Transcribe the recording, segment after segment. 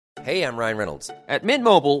Hey, I'm Ryan Reynolds. At Mint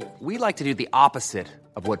Mobile, we like to do the opposite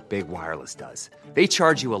of what Big Wireless does. They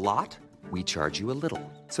charge you a lot, we charge you a little.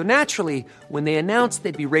 So naturally, when they announced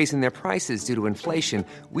they'd be raising their prices due to inflation,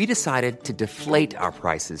 we decided to deflate our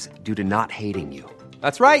prices due to not hating you.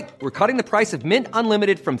 That's right. We're cutting the price of Mint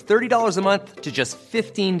Unlimited from $30 a month to just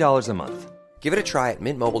 $15 a month. Give it a try at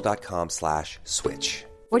mintmobile.com/switch.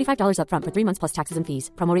 $45 up front for 3 months plus taxes and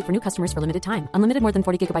fees. Promo rate for new customers for limited time. Unlimited more than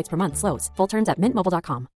 40 gigabytes per month. Slows full terms at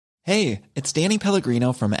mintmobile.com. Hey, it's Danny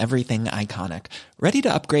Pellegrino from Everything Iconic. Ready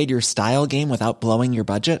to upgrade your style game without blowing your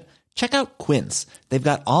budget? Check out Quince. They've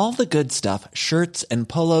got all the good stuff, shirts and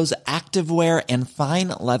polos, activewear, and fine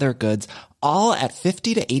leather goods, all at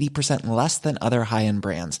 50 to 80% less than other high-end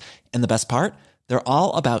brands. And the best part? They're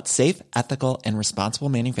all about safe, ethical, and responsible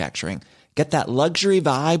manufacturing. Get that luxury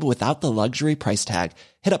vibe without the luxury price tag.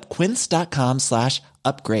 Hit up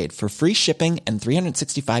quince.com/upgrade for free shipping and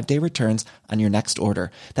 365-day returns on your next order.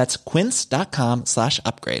 That's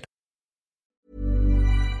quince.com/upgrade.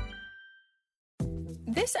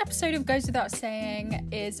 This episode of Goes Without Saying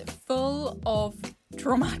is full of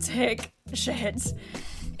dramatic shit.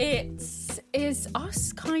 It is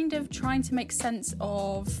us kind of trying to make sense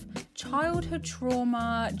of childhood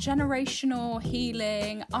trauma, generational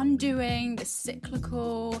healing, undoing the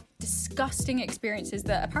cyclical, disgusting experiences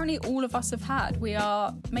that apparently all of us have had. We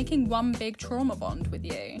are making one big trauma bond with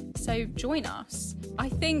you. So join us. I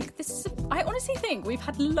honestly think we've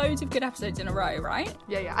had loads of good episodes in a row, right?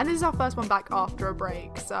 Yeah. And this is our first one back after a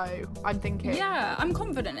break, so I'm thinking... Yeah, I'm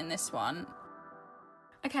confident in this one.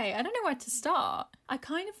 Okay, I don't know where to start. I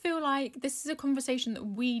kind of feel like this is a conversation that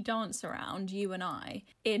we dance around, you and I,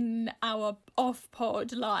 in our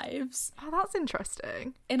off-pod lives. Oh, that's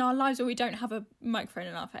interesting. In our lives where we don't have a microphone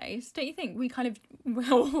in our face. Don't you think? We're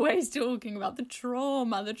always talking about the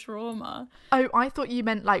trauma. Oh, I thought you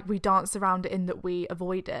meant like we dance around it in that we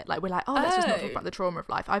avoid it. Like we're like, oh, let's just not talk about the trauma of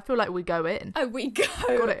life. I feel like we go in. Oh, we go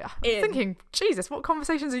Got it. I'm thinking, Jesus, what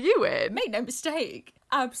conversations are you in? Make no mistake.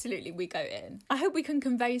 Absolutely, we go in. I hope we can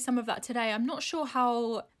convey some of that today. I'm not sure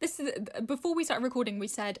how... Before we started recording, we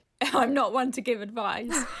said, I'm not one to give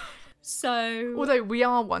advice. So... Although we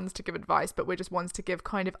are ones to give advice, but we're just ones to give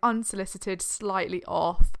kind of unsolicited, slightly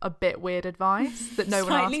off, a bit weird advice that no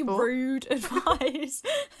one asked for. Slightly rude advice.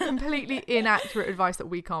 Completely inaccurate advice that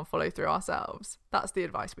we can't follow through ourselves. That's the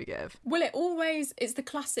advice we give. Well, it's the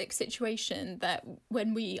classic situation that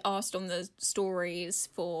when we asked on the stories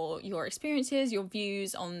for your experiences, your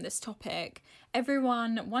views on this topic,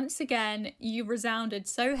 everyone, once again, you resounded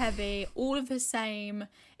so heavy, all of the same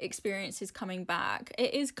experiences coming back.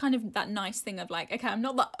 It is kind of that nice thing of like, okay, I'm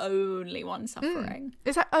not the only one suffering.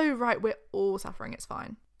 It's like, oh, right, we're all suffering. It's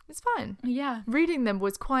fine. It's fine. Yeah. Reading them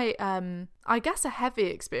was quite, I guess, a heavy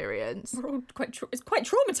experience. We're all it's quite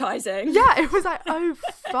traumatizing. Yeah, it was like, oh,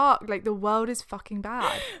 fuck. Like, the world is fucking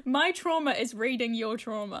bad. My trauma is reading your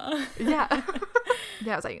trauma. Yeah.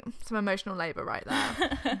 Yeah, it was like some emotional labour right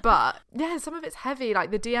there. But, yeah, some of it's heavy.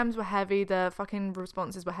 Like, the DMs were heavy. The fucking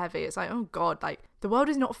responses were heavy. It's like, oh, God, like, the world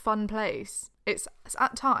is not a fun place. It's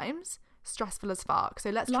at times stressful as fuck.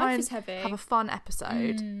 So let's try and have a fun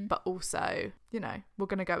episode, but also, you know, we're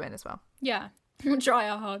going to go in as well. Yeah, we'll try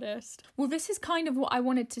our hardest. Well, this is kind of what I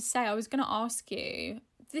wanted to say. I was going to ask you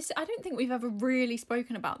this. I don't think we've ever really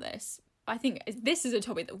spoken about this. I think this is a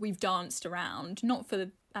topic that we've danced around, not for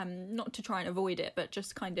the not to try and avoid it, but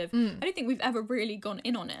just kind of, I don't think we've ever really gone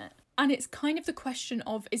in on it. And it's kind of the question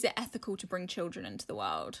of, is it ethical to bring children into the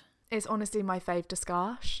world? It's honestly my fave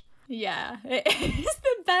discussion. Yeah, it is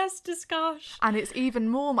the best discussion. And it's even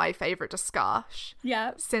more my favourite discussion.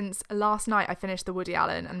 Yeah. Since last night I finished the Woody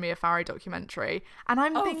Allen and Mia Farrow documentary. And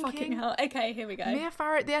I'm thinking... fucking hell. Okay, here we go. Mia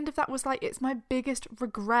Farrow at the end of that was like, it's my biggest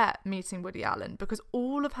regret meeting Woody Allen because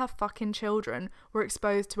all of her fucking children were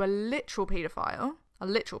exposed to a literal paedophile. A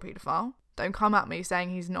literal paedophile. Don't come at me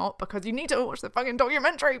saying he's not, because you need to watch the fucking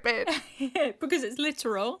documentary, bitch. Because it's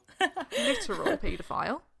literal. Literal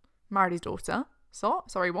paedophile. Married his daughter.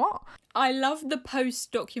 Sorry, what? I love the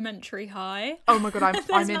post-documentary high. Oh my God, I'm in it.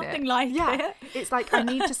 There's nothing like it. It's like, I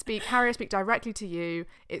need to speak, Harry, I speak directly to you.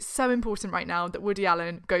 It's so important right now that Woody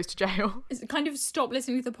Allen goes to jail. It's kind of stop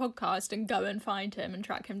listening to the podcast and go and find him and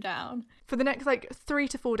track him down. For the next 3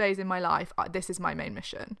 to 4 days in my life, this is my main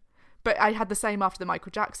mission. But I had the same after the Michael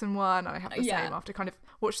Jackson one, and I had the same after kind of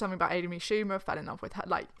watched something about Amy Schumer, fell in love with her.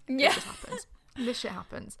 Like, it just happens. This shit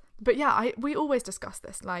happens. But yeah, we always discuss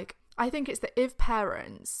this. Like, I think it's that if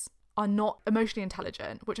parents are not emotionally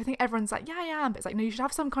intelligent, which I think everyone's like, yeah, I am, but it's like, no, you should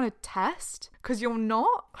have some kind of test, because you're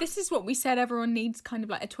not. This is what we said, everyone needs kind of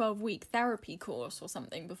like a 12-week therapy course or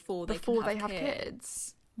something before they have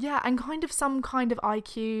kids. Yeah, and kind of some kind of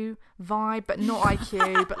IQ vibe, but not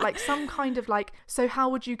IQ, but like some kind of like, so how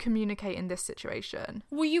would you communicate in this situation?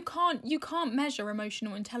 Well, you can't measure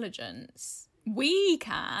emotional intelligence. We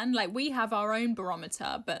can, like, we have our own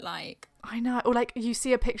barometer, but like... I know, or like you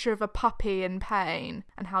see a picture of a puppy in pain,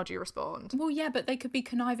 and how do you respond? Well, yeah, but they could be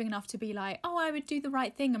conniving enough to be like, oh, I would do the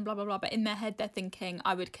right thing and blah, blah, blah, but in their head they're thinking,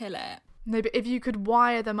 I would kill it. No, but if you could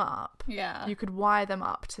wire them up, yeah, you could wire them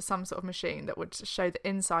up to some sort of machine that would show the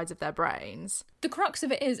insides of their brains. The crux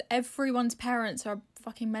of it is everyone's parents are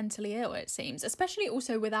fucking mentally ill, it seems, especially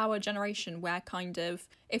also with our generation, where kind of,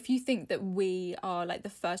 if you think that we are like the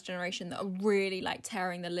first generation that are really like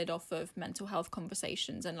tearing the lid off of mental health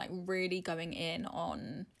conversations and like really going in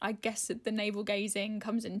on, I guess the navel gazing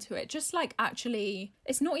comes into it, just like actually,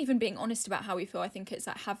 it's not even being honest about how we feel. I think it's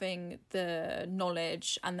like having the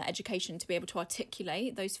knowledge and the education to be able to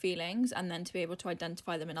articulate those feelings and then to be able to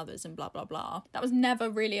identify them in others and blah blah blah. That was never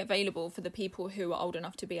really available for the people who are old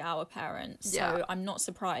enough to be our parents. Yeah. So I'm not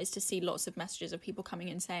surprised to see lots of messages of people coming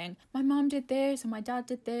in saying, my mum did this and my dad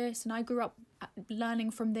did this and I grew up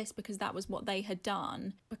learning from this because that was what they had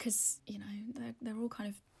done, because, you know, they're all kind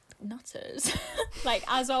of nutters. Like,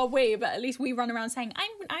 as are we, but at least we run around saying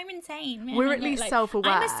I'm insane. We're at least like, self-aware.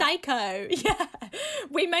 I'm a psycho. Yeah,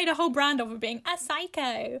 we made a whole brand of being a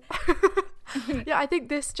psycho. Yeah, I think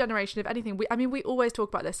this generation, if anything, we always talk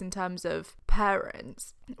about this in terms of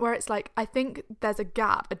parents, where it's like, I think there's a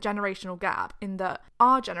generational gap, in that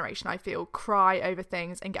our generation, I feel, cry over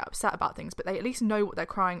things and get upset about things, but they at least know what they're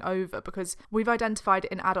crying over, because we've identified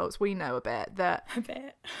in adults we know a bit that... A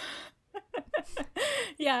bit.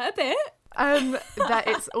 Yeah, a bit. That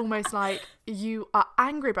it's almost like you are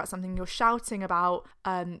angry about something, you're shouting about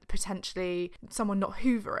potentially someone not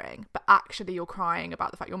hoovering, but actually you're crying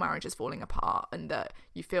about the fact your marriage is falling apart, and that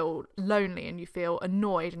you feel lonely and you feel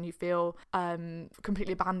annoyed and you feel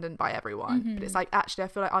completely abandoned by everyone. Mm-hmm. But it's like, actually I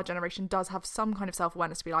feel like our generation does have some kind of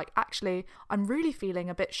self-awareness to be like, actually I'm really feeling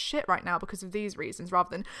a bit shit right now because of these reasons,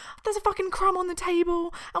 rather than there's a fucking crumb on the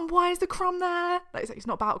table and why is the crumb there? Like, it's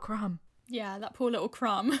not about a crumb. Yeah, that poor little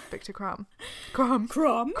Crumb. Victor Crumb. Crumb.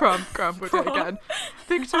 We'll do it again.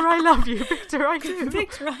 Victor, I love you. Victor, I do.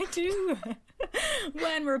 Victor, I do.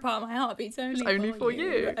 When we're apart, my heart beats only for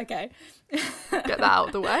you. Okay. Get that out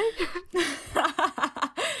of the way.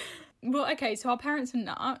 Well, okay, so our parents are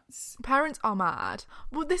nuts. Parents are mad.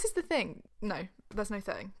 Well, this is the thing. No, there's no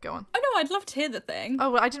thing. Go on. Oh, no, I'd love to hear the thing. Oh,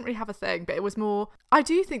 well, I didn't really have a thing, but it was more... I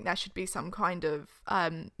do think there should be some kind of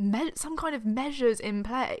measures in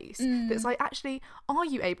place. That's like, actually, are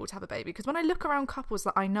you able to have a baby? Because when I look around couples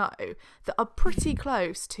that I know that are pretty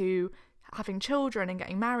close to having children and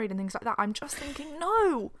getting married and things like that, I'm just thinking,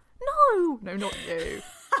 no, not you.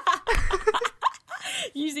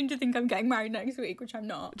 You seem to think I'm getting married next week, which I'm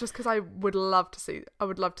not. Just because I would love to see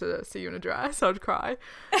you in a dress. I'd cry.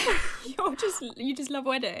 You just love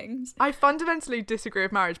weddings. I fundamentally disagree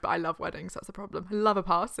with marriage, but I love weddings. That's the problem. I love a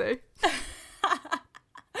party.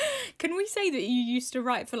 Can we say that you used to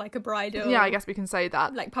write for like a bridal? Yeah, I guess we can say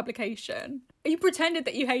that. Like publication. You pretended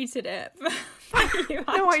that you hated it. No,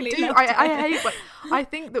 I do. I hate it. I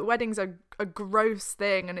think that weddings are a gross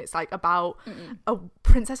thing, and it's like about a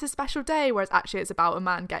princess's special day, whereas actually it's about a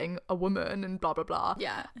man getting a woman and blah blah blah.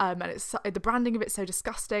 Yeah. And it's the branding of it's so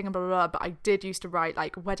disgusting and blah blah blah. But I did used to write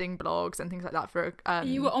like wedding blogs and things like that for.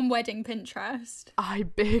 You were on wedding Pinterest. I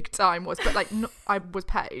big time was, but like I was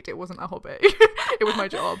paid. It wasn't a hobby. It was my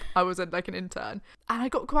job. I was like an intern, and I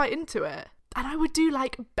got quite into it. And I would do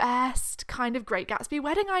like best kind of Great Gatsby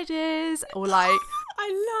wedding ideas, or like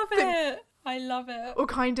I love it. Or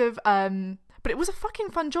kind of but it was a fucking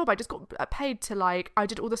fun job. I just got paid to like, I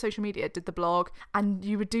did all the social media, did the blog, and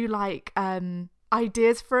you would do like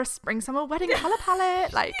ideas for a spring summer wedding colour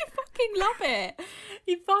palette. Like, You fucking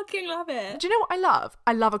love it. Do you know what I love?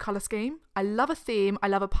 I love a colour scheme. I love a theme. I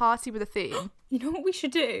love a party with a theme. You know what we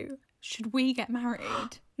should do? Should we get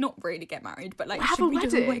married? Not really get married, but like, should we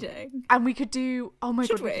do a wedding? And we could do, oh my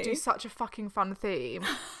God, we could do such a fucking fun theme.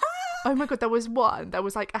 Oh my God, there was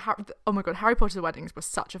like Harry Potter weddings was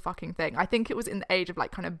such a fucking thing. I think it was in the age of like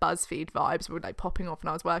kind of BuzzFeed vibes were like popping off when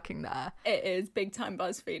I was working there. It is big time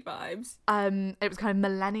BuzzFeed vibes. It was kind of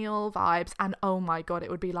millennial vibes, and oh my God, it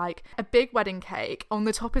would be like a big wedding cake. On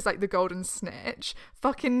the top is like the golden snitch.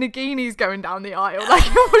 Fucking Nagini's going down the aisle. Like,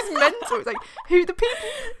 it was mental. It's like, who the people...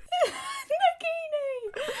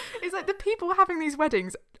 Nagini! It's like the people having these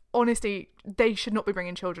weddings, honestly, they should not be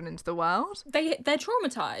bringing children into the world. They're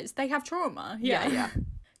traumatized. They have trauma. Yeah.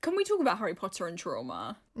 Can we talk about Harry Potter and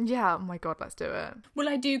trauma? Yeah, oh my God, let's do it. Well,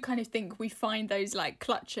 I do kind of think we find those like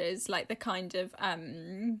clutches, like the kind of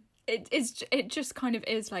it just kind of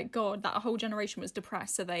is like, God, that whole generation was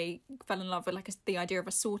depressed, so they fell in love with like the idea of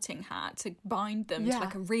a sorting hat to bind them to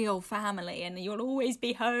like a real family, and you'll always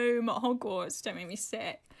be home at Hogwarts. Don't make me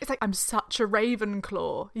sick. It's like, I'm such a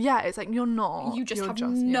Ravenclaw. Yeah, it's like, you're not. You just have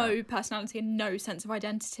no personality and no sense of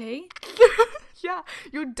identity. Yeah,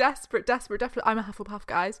 you're desperate, definitely. I'm a Hufflepuff,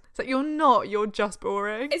 guys. It's like, you're not, you're just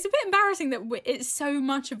boring. It's a bit embarrassing that it's so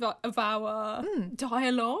much of our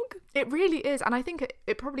dialogue. It really is. And I think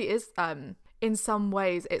it probably is, in some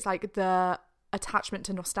ways, it's like the attachment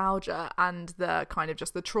to nostalgia and the kind of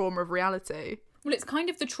just the trauma of reality. Well, it's kind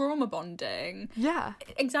of the trauma bonding. Yeah.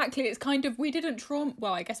 Exactly. It's kind of, we didn't trauma...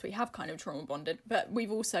 Well, I guess we have kind of trauma bonded, but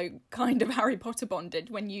we've also kind of Harry Potter bonded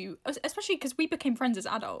when you... Especially because we became friends as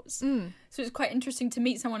adults. So it's quite interesting to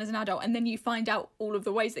meet someone as an adult and then you find out all of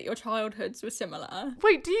the ways that your childhoods were similar.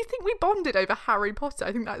 Wait, do you think we bonded over Harry Potter?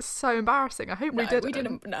 I think that's so embarrassing. I hope we didn't. We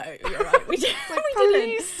didn't. No, you're right. We didn't.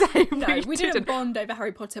 Please say we didn't bond over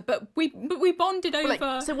Harry Potter, but we bonded over...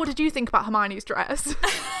 Like, so what did you think about Hermione's dress?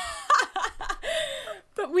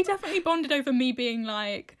 But we definitely bonded over me being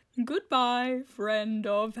like, goodbye, friend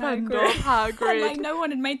of Hagrid. Friend of Hagrid. Like, no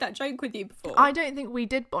one had made that joke with you before. I don't think we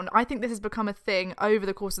did bond. I think this has become a thing over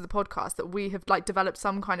the course of the podcast that we have like developed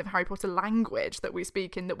some kind of Harry Potter language that we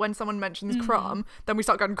speak in, that when someone mentions Crumb, then we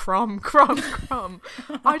start going Crumb, Crumb, Crumb.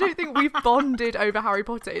 I don't think we've bonded over Harry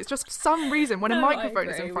Potter. It's just for some reason when a microphone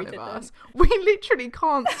is in front of us, we literally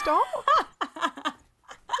can't stop.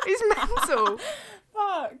 It's mental.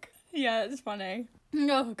 Fuck. Yeah, it's funny.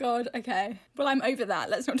 Oh, God, okay. Well, I'm over that.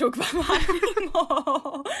 Let's not talk about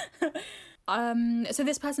that anymore. So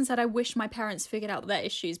this person said, I wish my parents figured out their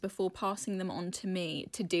issues before passing them on to me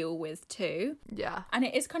to deal with too. Yeah. And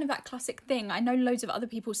it is kind of that classic thing. I know loads of other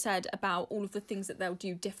people said about all of the things that they'll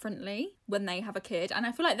do differently when they have a kid. And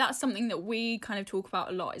I feel like that's something that we kind of talk about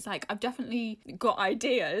a lot. It's like, I've definitely got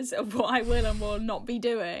ideas of what I will and will not be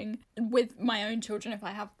doing with my own children if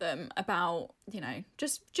I have them, about, you know,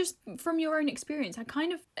 just from your own experience. I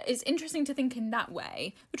kind of, it's interesting to think in that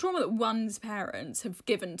way. The trauma that one's parents have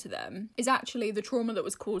given to them is actually the trauma that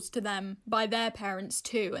was caused to them by their parents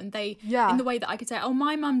too. And they, in the way that I could say, oh,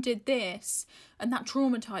 my mum did this and that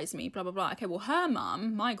traumatized me, blah, blah, blah. Okay, well, her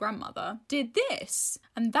mum, my grandmother, did this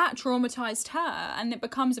and that traumatized her. And it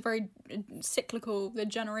becomes a very cyclical, the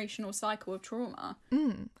generational cycle of trauma.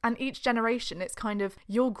 And each generation, it's kind of,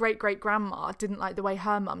 your great-great-grandma didn't like the way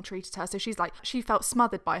her mum treated her. So she's like, she felt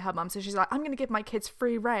smothered by her mum. So she's like, I'm going to give my kids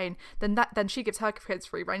free reign. Then she gives her kids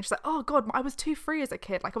free reign. She's like, oh, God, I was too free as a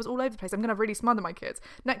kid. Like, I was all over the place. I'm going to really smother my kids.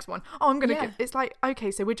 Next one. Oh, I'm going to give... It's like, okay,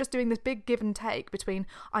 so we're just doing this big give and take between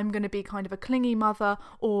I'm going to be kind of a clingy mother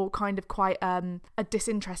or kind of quite a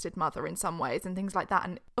disinterested mother in some ways and things like that.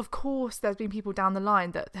 And of course, there's been people down the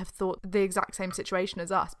line that have thought the exact same situation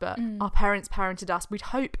as us, but our parents parented us, we'd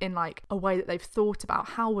hope, in like a way that they've thought about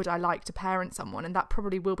how would I like to parent someone, and that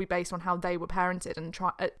probably will be based on how they were parented and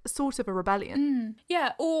try sort of a rebellion.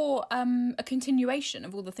 Yeah, or a continuation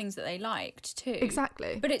of all the things that they liked too.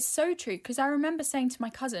 Exactly. But it's so true, because I remember saying to my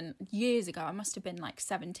cousin years ago, I must have been like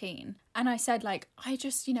 17, and I said, like, I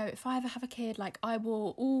just, you know, if I ever have a kid, like, I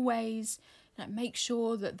will always like make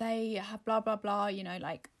sure that they have blah blah blah, you know,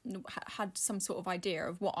 like had some sort of idea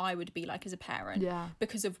of what I would be like as a parent,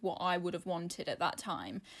 because of what I would have wanted at that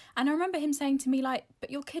time. And I remember him saying to me, like, but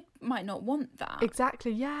your kid might not want that.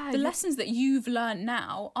 Exactly. Yeah. The lessons that you've learned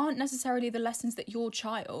now aren't necessarily the lessons that your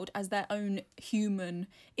child, as their own human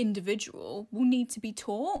individual, will need to be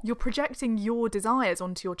taught. You're projecting your desires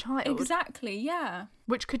onto your child. Exactly. Yeah.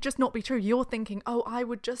 Which could just not be true. You're thinking, oh, I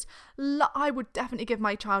would definitely give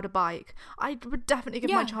my child a bike. I would definitely give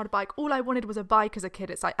my child a bike. All I wanted was a bike as a kid.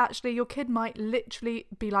 It's like, actually, your kid might literally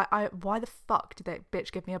be like, why the fuck did that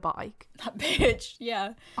bitch give me a bike? That bitch,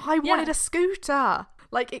 yeah. I wanted a scooter.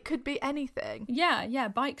 Like, it could be anything. Yeah,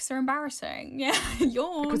 bikes are embarrassing. Yeah,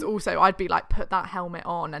 yours. Because also, I'd be like, put that helmet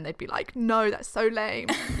on, and they'd be like, no, that's so lame.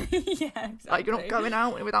 Yeah, exactly. Like, you're not going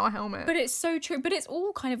out without a helmet. But it's so true. But it's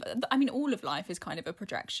all kind of, I mean, all of life is kind of a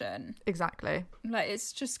projection. Exactly. Like,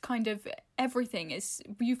 it's just kind of, everything is,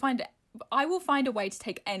 I will find a way to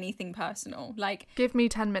take anything personal. Like, give me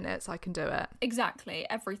 10 minutes, I can do it. Exactly.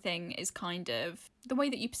 Everything is kind of, the way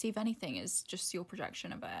that you perceive anything is just your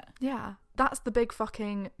projection of it. Yeah. That's the big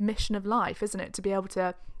fucking mission of life, isn't it? To be able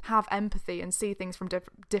to have empathy and see things from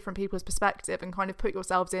different people's perspective and kind of put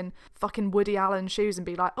yourselves in fucking Woody Allen's shoes and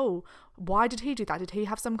be like, oh, why did he do that? Did he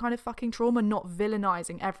have some kind of fucking trauma? Not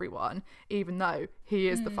villainising everyone, even though he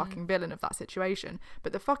is the fucking villain of that situation.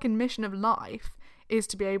 But the fucking mission of life is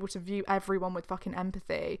to be able to view everyone with fucking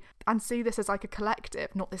empathy and see this as like a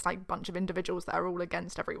collective, not this like bunch of individuals that are all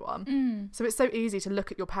against everyone. So it's so easy to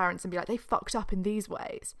look at your parents and be like, they fucked up in these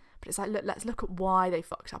ways. But it's like, look, let's look at why they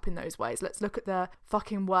fucked up in those ways. Let's look at the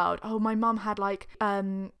fucking world. Oh, my mum had like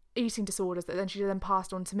eating disorders that then she then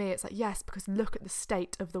passed on to me. It's like, yes, because look at the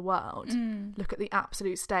state of the world. Look at the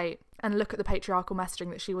absolute state, and look at the patriarchal messaging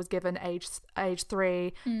that she was given age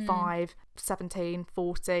 3, 5, 17,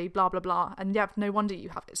 40, blah blah blah, and yeah, no wonder you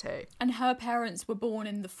have it too. And her parents were born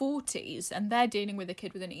in the 40s and they're dealing with a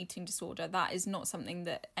kid with an eating disorder. That is not something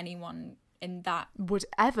that anyone in that would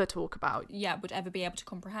ever talk about. Yeah, would ever be able to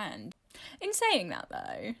comprehend. In saying that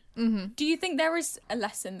though, do you think there is a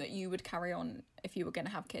lesson that you would carry on if you were going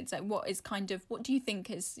to have kids? Like, what do you think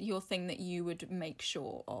is your thing that you would make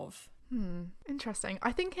sure of? Interesting.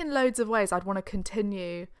 I think in loads of ways I'd want to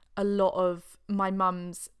continue a lot of my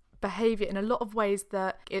mum's behaviour in a lot of ways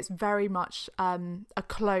that it's very much a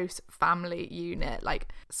close family unit. Like,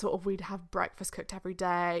 sort of, we'd have breakfast cooked every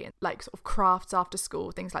day and like sort of crafts after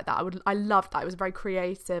school, things like that. I loved that. It was very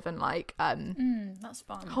creative and like that's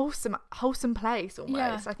fun. Wholesome place almost.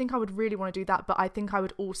 Yeah. I think I would really want to do that, but I think I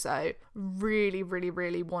would also really, really,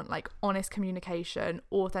 really want like honest communication,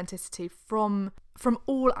 authenticity from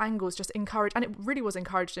all angles, just encourage, and it really was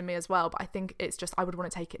encouraged in me as well, but I think it's just, I would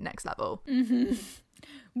want to take it next level.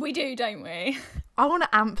 We do, don't we? I want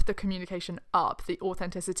to amp the communication up, the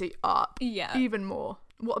authenticity up, yeah, even more.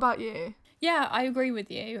 What about you? Yeah, I agree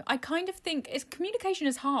with you. I kind of think communication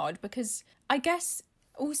is hard because I guess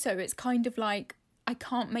also it's kind of like, I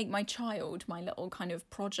can't make my child my little kind of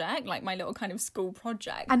project, like my little kind of school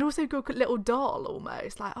project. And also your little doll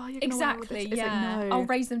almost. Like, oh, you're going to exactly, this. Yeah. Like, no. I'll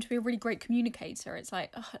raise them to be a really great communicator. It's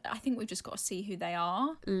like, I think we've just got to see who they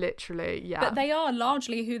are. Literally, yeah. But they are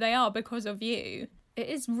largely who they are because of you. It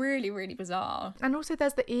is really, really bizarre. And also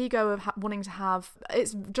there's the ego of wanting to have,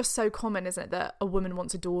 it's just so common, isn't it, that a woman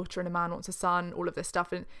wants a daughter and a man wants a son, all of this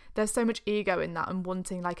stuff, and there's so much ego in that and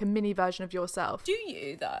wanting like a mini version of yourself. Do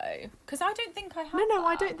you though? Because I don't think I have No, that.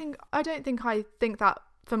 I don't think I think that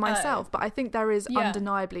for myself, but I think there is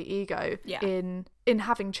undeniably ego in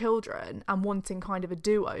having children and wanting kind of a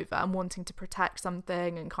do-over and wanting to protect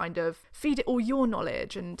something and kind of feed it all your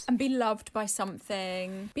knowledge and be loved by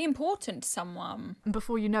something, be important to someone. And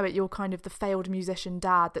before you know it, you're kind of the failed musician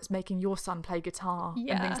dad that's making your son play guitar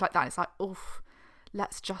and things like that. And it's like, oof,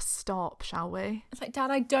 let's just stop, shall we? It's like,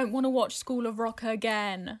 Dad, I don't want to watch School of Rock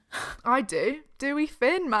again. I do. Dewey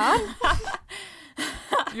Finn, man.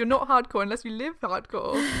 You're not hardcore unless you live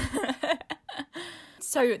hardcore.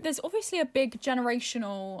 So there's obviously a big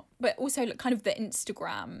generational, but also kind of the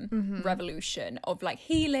Instagram revolution of like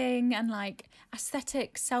healing and like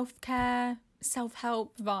aesthetic self-care,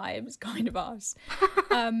 self-help vibes, kind of us.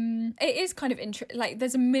 It is kind of like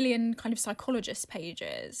there's a million kind of psychologist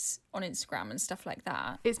pages on Instagram and stuff like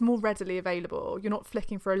that. It's more readily available. You're not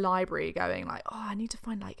flicking for a library going like, oh, I need to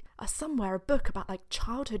find like a book about like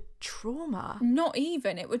childhood trauma. Not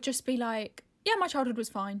even. It would just be like, yeah, my childhood was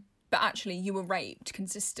fine, but actually you were raped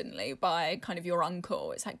consistently by kind of your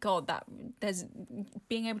uncle. It's like, God, that there's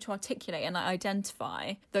being able to articulate and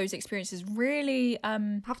identify those experiences really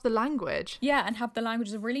have the language. Yeah, and have the language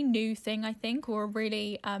is a really new thing, I think, or a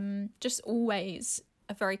really just always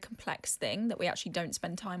a very complex thing that we actually don't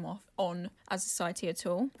spend time on as a society at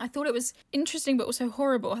all. I thought it was interesting but also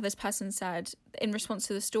horrible how this person said in response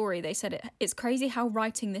to the story, they said it's crazy how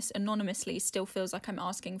writing this anonymously still feels like I'm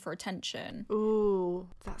asking for attention. Ooh,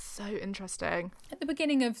 that's so interesting. At the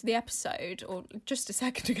beginning of the episode, or just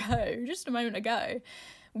a moment ago,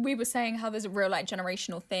 we were saying how there's a real like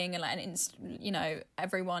generational thing and like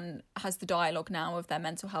everyone has the dialogue now of their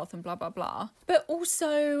mental health and blah blah blah, but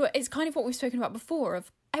also it's kind of what we've spoken about before of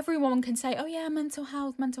everyone can say, oh yeah, mental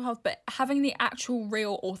health, but having the actual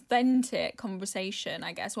real authentic conversation,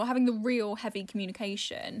 I guess, or having the real heavy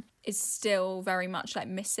communication is still very much like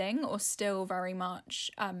missing, or still very much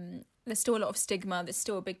there's still a lot of stigma, there's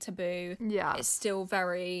still a big taboo. Yeah, it's still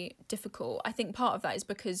very difficult. I think part of that is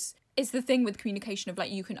because it's the thing with communication of like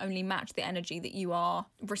you can only match the energy that you are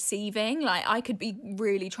receiving. Like I could be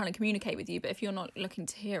really trying to communicate with you, but if you're not looking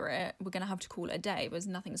to hear it, we're going to have to call it a day because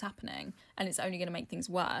nothing's happening and it's only going to make things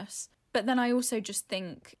worse. But then I also just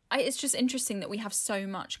think it's just interesting that we have so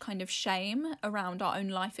much kind of shame around our own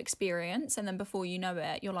life experience, and then before you know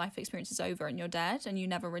it, your life experience is over and you're dead and you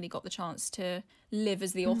never really got the chance to live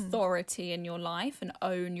as the authority in your life and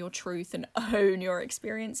own your truth and own your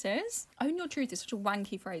experiences. Own your truth is such a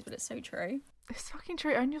wanky phrase, but it's so true. It's fucking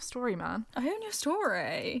true. Own your story, man. Own your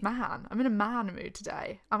story. Man, I'm in a man mood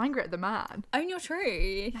today. I'm angry at the man. Own your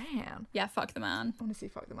truth. Man. Yeah, fuck the man. Honestly,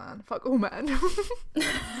 fuck the man. Fuck all men.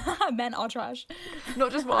 Men are trash.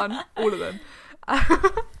 Not just one, all of them.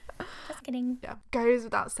 Just kidding. Yeah, goes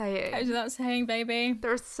without saying. Goes without saying, baby.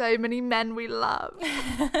 There are so many men we love.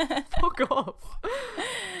 Fuck off.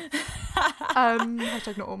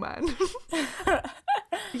 Hashtag not all men.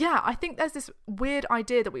 Yeah, I think there's this weird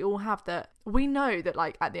idea that we all have that we know that,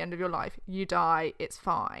 like, at the end of your life, you die, it's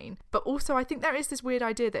fine. But also, I think there is this weird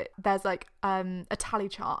idea that there's, like, a tally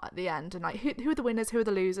chart at the end. And, like, who are the winners? Who are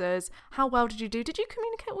the losers? How well did you do? Did you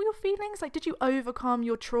communicate all your feelings? Like, did you overcome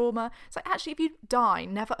your trauma? It's like, actually, if you die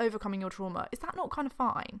never overcoming your trauma, is that not kind of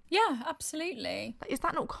fine? Yeah, absolutely. Like, is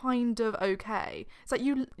that not kind of okay? It's like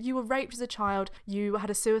you were raped as a child, you had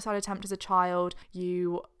a suicide attempt as a child,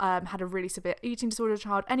 you had a really severe eating disorder as a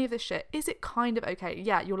child, any of this shit. Is it kind of okay?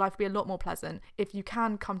 Yeah, your life would be a lot more pleasant if you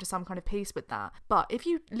can come to some kind of peace with that. But if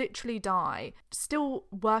you literally die, still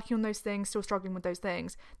working on those things, still struggling with those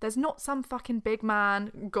things, there's not some fucking big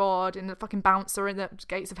man, God, in the fucking bouncer in the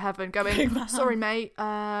gates of heaven going, sorry, mate, you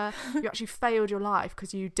actually failed your life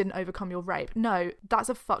because you didn't overcome your rape. No, that's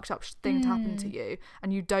a fucked up thing to happen to you,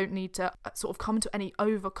 and you don't need to sort of come to any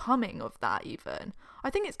overcoming of that even. I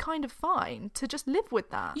think it's kind of fine to just live with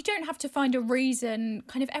that. You don't have to find a reason.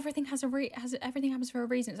 Kind of everything everything happens for a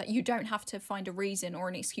reason. It's like you don't have to find a reason or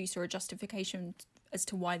an excuse or a justification as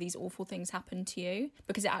to why these awful things happened to you,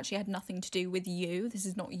 because it actually had nothing to do with you. This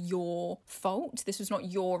is not your fault. This was not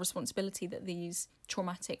your responsibility that these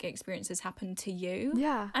traumatic experiences happened to you.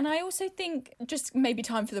 Yeah. And I also think, just maybe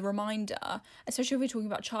time for the reminder, especially if we're talking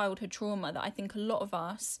about childhood trauma, that I think a lot of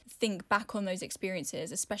us think back on those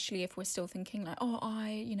experiences, especially if we're still thinking like, oh,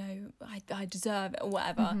 I deserve it or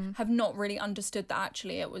whatever, have not really understood that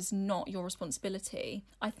actually it was not your responsibility.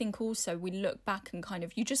 I think also we look back and kind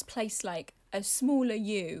of, you just place like a smaller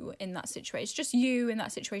you in that situation. It's just you in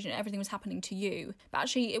that situation. Everything was happening to you. But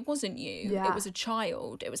actually, it wasn't you. Yeah. It was a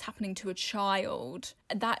child. It was happening to a child.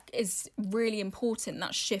 And that is really important,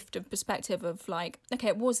 that shift of perspective of like, okay,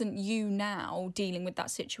 it wasn't you now dealing with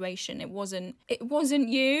that situation. It wasn't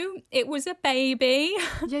you. It was a baby.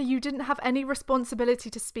 Yeah, you didn't have any responsibility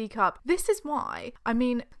to speak up. This is why, I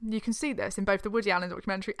mean, you can see this in both the Woody Allen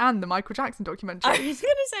documentary and the Michael Jackson documentary. I was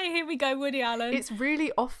going to say, here we go, Woody Allen. It's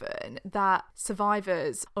really often that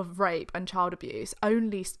survivors of rape and child abuse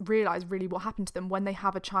only realise really what happened to them when they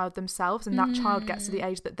have a child themselves, and that child gets to the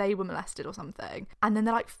age that they were molested or something, and then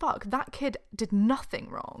they're like, fuck, that kid did nothing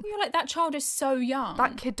wrong. You're like, that child is so young.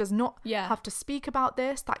 That kid does not have to speak about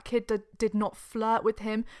this. That kid did not flirt with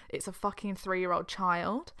him. It's a fucking 3-year-old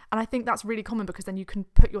child. And I think that's really common, because then you can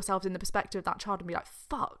put yourselves in the perspective of that child and be like,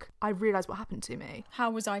 fuck, I realise what happened to me. How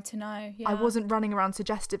was I to know? Yeah. I wasn't running around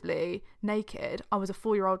suggestively naked. I was a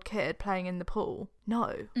 4-year-old kid playing in the pool.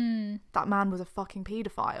 No. That man was a fucking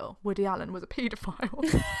paedophile. Woody Allen was a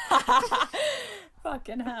paedophile.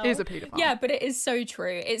 Fucking hell. Is a paedophile. Yeah, but it is so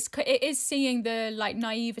true. It is seeing the like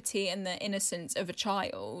naivety and the innocence of a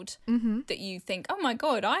child that you think, oh my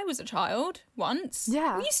God, I was a child once.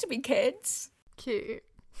 Yeah. We used to be kids. Cute.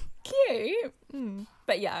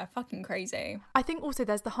 But yeah, fucking crazy. I think also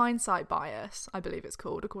there's the hindsight bias, I believe it's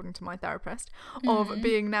called, according to my therapist, of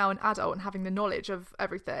being now an adult and having the knowledge of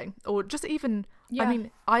everything, or just even, I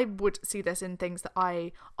mean, I would see this in things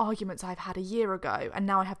that arguments I've had a year ago, and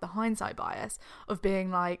now I have the hindsight bias of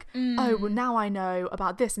being like, oh, well, now I know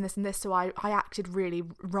about this and this and this, so I acted really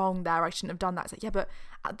wrong there, I shouldn't have done that. It's like, yeah, but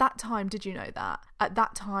at that time, did you know that? At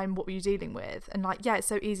that time, what were you dealing with? And like, yeah, it's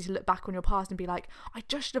so easy to look back on your past and be like, I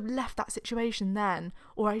just should have left that situation then,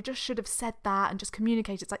 or I just should have said that and just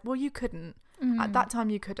communicated. It's like, well, you couldn't. At that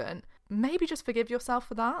time, you couldn't. Maybe just forgive yourself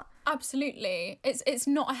for that. Absolutely. It's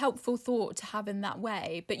not a helpful thought to have in that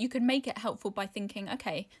way, but you could make it helpful by thinking,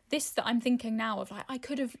 okay, this that I'm thinking now of like, I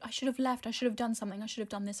should have left, I should have done something, I should have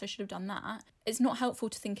done this, I should have done that. It's not helpful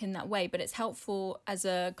to think in that way, but it's helpful as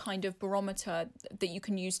a kind of barometer that you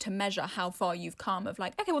can use to measure how far you've come, of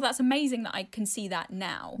like, okay, well, that's amazing that I can see that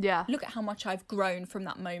now. Yeah. Look at how much I've grown from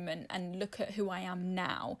that moment and look at who I am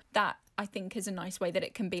now. That, I think, is a nice way that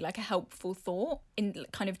it can be like a helpful thought, in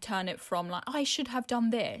kind of turn it from like, I should have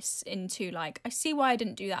done this, into like, I see why I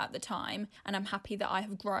didn't do that at the time, and I'm happy that I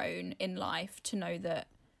have grown in life to know that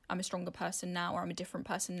I'm a stronger person now, or I'm a different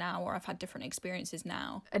person now, or I've had different experiences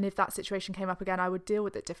now. And if that situation came up again, I would deal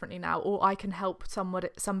with it differently now, or I can help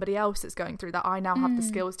somebody else that's going through that. I now have the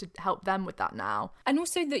skills to help them with that now. And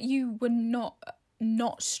also that you were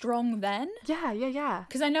not strong then. Yeah.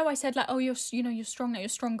 Because I know I said like, oh, you're strong now, you're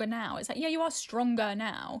stronger now. It's like, yeah, you are stronger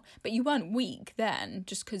now, but you weren't weak then,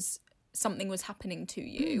 just because something was happening to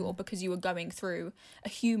you or because you were going through a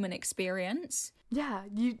human experience. Yeah,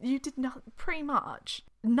 you did not, pretty much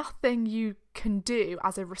nothing you can do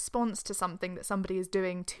as a response to something that somebody is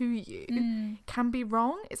doing to you can be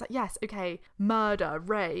wrong. It's like, yes, okay, murder,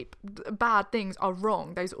 rape, bad things are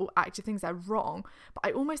wrong. Those are all active things, they're wrong. But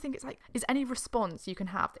I almost think it's like, is any response you can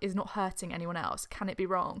have that is not hurting anyone else, can it be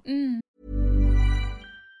wrong?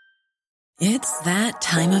 It's that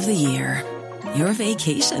time of the year. Your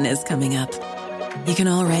vacation is coming up. You can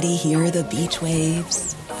already hear the beach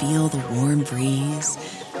waves, feel the warm breeze,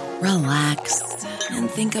 relax, and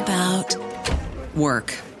think about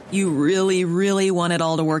work. You really, really want it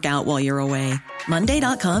all to work out while you're away.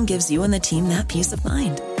 Monday.com gives you and the team that peace of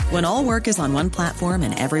mind. When all work is on one platform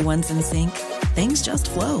and everyone's in sync, things just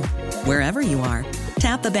flow. Wherever you are,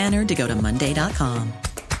 tap the banner to go to Monday.com.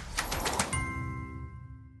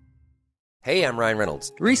 Hey, I'm Ryan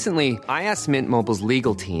Reynolds. Recently, I asked Mint Mobile's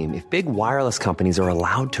legal team if big wireless companies are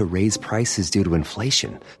allowed to raise prices due to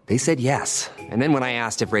inflation. They said yes. And then when I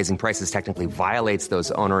asked if raising prices technically violates those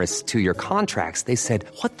onerous 2-year contracts, they said,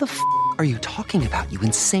 "What the f*** are you talking about, you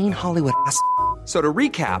insane Hollywood ass?" So to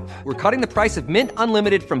recap, we're cutting the price of Mint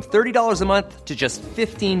Unlimited from $30 a month to just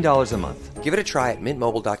 $15 a month. Give it a try at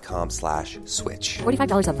mintmobile.com/switch.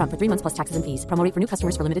 $45 up front for 3 months plus taxes and fees. Promo rate for new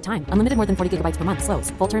customers for limited time. Unlimited more than 40 gigabytes per month. Slows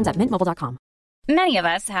full terms at mintmobile.com. Many of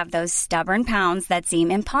us have those stubborn pounds that seem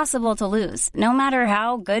impossible to lose, no matter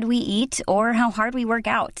how good we eat or how hard we work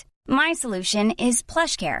out. My solution is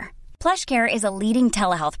PlushCare. PlushCare is a leading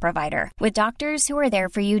telehealth provider with doctors who are there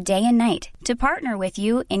for you day and night to partner with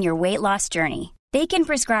you in your weight loss journey. They can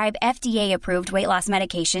prescribe FDA-approved weight loss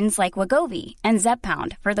medications like Wegovy and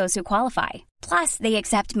Zepbound for those who qualify. Plus, they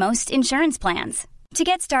accept most insurance plans. To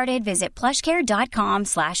get started, visit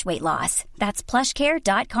plushcare.com/weightloss. That's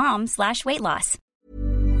plushcare.com/weightloss.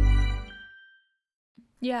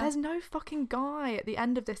 Yeah. There's no fucking guy at the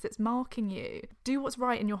end of this that's marking you. Do what's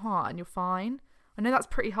right in your heart and you're fine. I know that's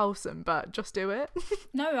pretty wholesome, but just do it.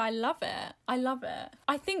 No, I love it. I love it.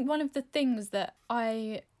 I think one of the things that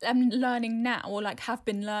I am learning now, or like have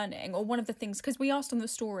been learning, or one of the things, because we asked on the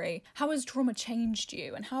story, how has trauma changed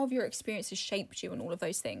you and how have your experiences shaped you and all of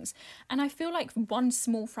those things? And I feel like one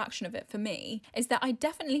small fraction of it for me is that I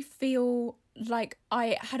definitely feel like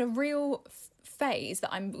I had a real phase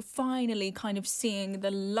that I'm finally kind of seeing the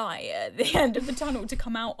light at the end of the tunnel to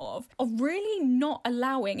come out of really not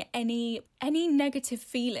allowing any negative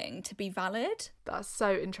feeling to be valid. That's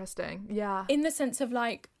so interesting. Yeah. In the sense of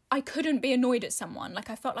like, I couldn't be annoyed at someone. Like,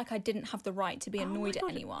 I felt like I didn't have the right to be annoyed at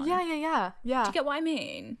anyone. Yeah. Do you get what I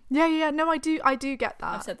mean? Yeah. No, I do get that.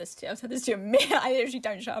 I've said this to you. I actually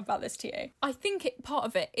don't shut up about this to you. I think part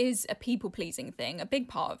of it is a people-pleasing thing, a big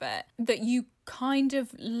part of it, that you kind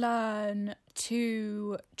of learn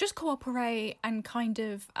to just cooperate and kind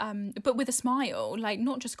of, but with a smile, like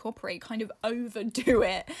not just cooperate, kind of overdo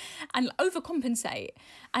it and overcompensate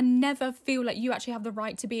and never feel like you actually have the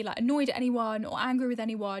right to be like annoyed at anyone or angry with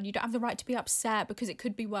anyone. You don't have the right to be upset because it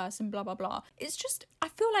could be worse and blah, blah, blah. It's just, I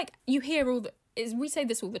feel like you hear we say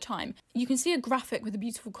this all the time. You can see a graphic with a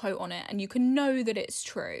beautiful quote on it and you can know that it's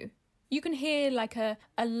true. You can hear like a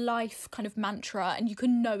life kind of mantra and you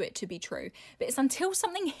can know it to be true. But it's until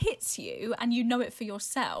something hits you and you know it for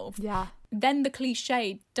yourself, then the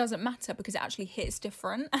cliche doesn't matter because it actually hits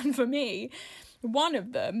different. And for me, one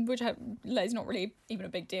of them, which is not really even a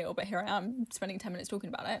big deal, but here I am spending 10 minutes talking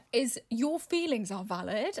about it, is your feelings are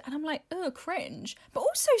valid. And I'm like, ugh, cringe. But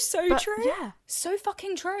also true. Yeah. So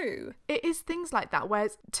fucking true. It is things like that,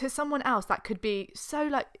 whereas to someone else that could be so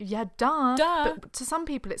like, yeah, duh. But to some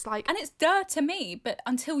people it's like... And it's duh to me, but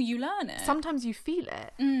until you learn it. Sometimes you feel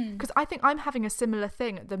it. Because I think I'm having a similar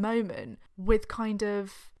thing at the moment with kind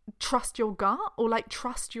of trust your gut or like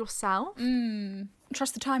trust yourself.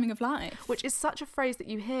 Trust the timing of life. Which is such a phrase that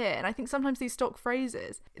you hear. And I think sometimes these stock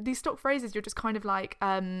phrases, you're just kind of like,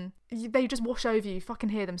 they just wash over you. You fucking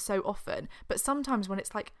hear them so often. But sometimes when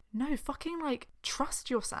it's like, no, fucking like, trust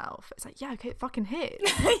yourself. It's like, yeah, okay, it fucking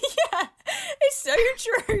hits. Yeah, it's so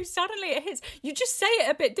true. Suddenly it hits. You just say it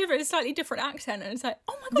a bit different, a slightly different accent. And it's like,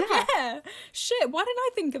 oh my God, yeah. Shit, why didn't I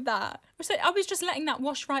think of that? I was just letting that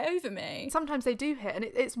wash right over me. Sometimes they do hit. And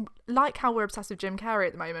it's like how we're obsessed with Jim Carrey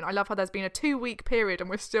at the moment. I love how there's been a 2-week period and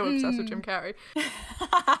we're still obsessed with Jim Carrey.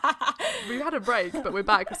 We've had a break, but we're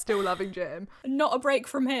back. We're still loving Jim. Not a break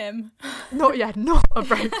from him. Not a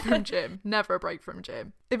break from Jim. Never a break from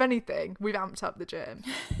Jim. If anything, we've amped up the Jim.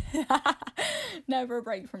 Never a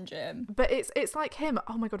break from Jim. But it's like him.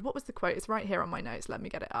 Oh my God, what was the quote? It's right here on my notes. Let me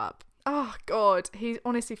get it up. Oh God, he's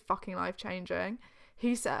honestly fucking life-changing.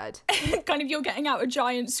 He said, kind of you're getting out a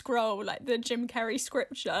giant scroll like the Jim Carrey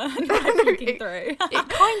scripture and like looking through. It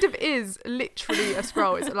kind of is literally a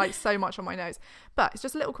scroll. It's like so much on my nose. But it's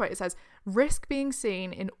just a little quote. It says, risk being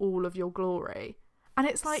seen in all of your glory. And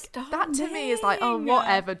it's like, that to me is like, oh,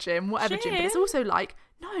 whatever, Jim. But it's also like,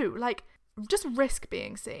 no, like, just risk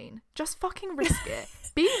being seen. Just fucking risk it.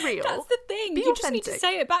 Be real. That's the thing. You just need to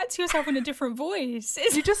say it back to yourself in a different voice.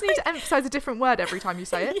 You just need to emphasize a different word every time you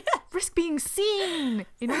say it. Yeah. Risk being seen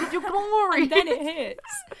in all of your glory. And then it hits.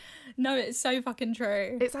 No, it's so fucking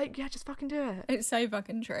true. It's like, yeah, just fucking do it. It's so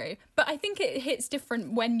fucking true. But I think it hits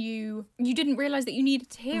different when you didn't realise that you needed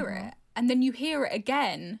to hear it. And then you hear it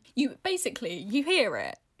again. You hear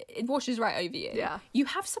it. It washes right over you. Yeah. You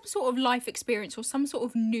have some sort of life experience or some sort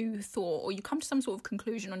of new thought, or you come to some sort of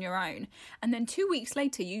conclusion on your own, and then 2 weeks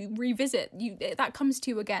later you revisit, that comes to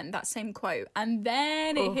you again, that same quote, and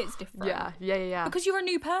then it hits different. Yeah. Because you're a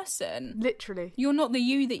new person. Literally. You're not the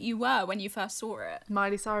you that you were when you first saw it.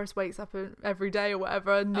 Miley Cyrus wakes up every day or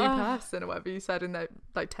whatever, a new person or whatever you said in the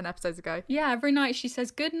like 10 episodes ago. Yeah, every night she says,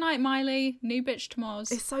 good night, Miley, new bitch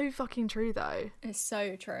tomorrows. It's so fucking true though. It's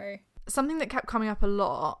so true. Something that kept coming up a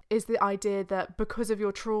lot is the idea that because of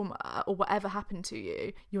your trauma or whatever happened to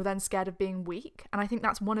you, you're then scared of being weak. And I think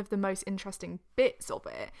that's one of the most interesting bits of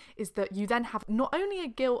it, is that you then have not only a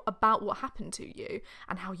guilt about what happened to you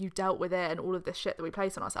and how you dealt with it and all of this shit that we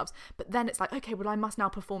place on ourselves, but then it's like, okay, well, I must now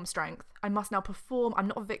perform strength. I must now perform. I'm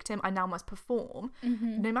not a victim. I now must perform.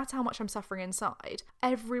 Mm-hmm. No matter how much I'm suffering inside,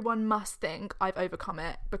 everyone must think I've overcome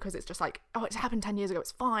it, because it's just like, oh, it happened 10 years ago.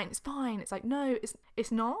 It's fine. It's fine. It's like, no,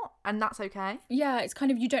 it's not. And that's okay. Yeah, it's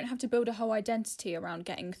kind of, you don't have to build a whole identity around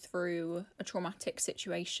getting through a traumatic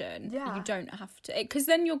situation. Yeah. You don't have to, because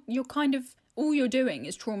then you're kind of, all you're doing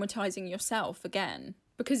is traumatizing yourself again.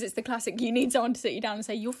 Because it's the classic, you need someone to sit you down and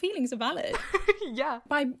say, your feelings are valid. Yeah.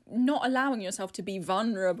 By not allowing yourself to be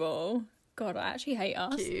vulnerable. God, I actually hate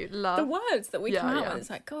us. Cute, love. The words that we come out with, it's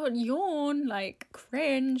like, God, yawn, like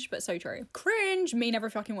cringe, but so true. Cringe, mean every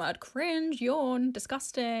fucking word. Cringe, yawn,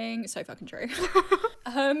 disgusting, so fucking true.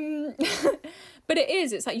 But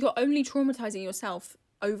it's like you're only traumatizing yourself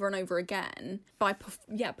over and over again by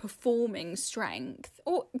performing strength.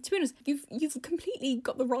 Or to be honest, you've completely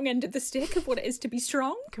got the wrong end of the stick of what it is to be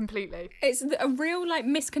strong. Completely. It's a real like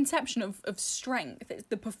misconception of strength. It's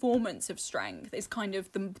the performance of strength is kind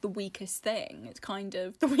of the weakest thing. It's kind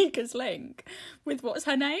of the weakest link with, what's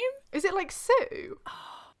her name? Is it like Sue?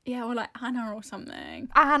 Yeah, or like Anna or something.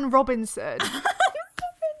 Anne Robinson.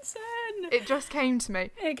 Robinson. It just came to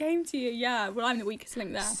me. It came to you, yeah. Well, I'm the weakest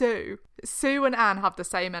link there. Sue and Anne have the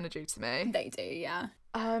same energy to me. They do, yeah.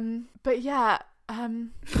 But yeah.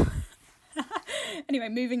 Anyway,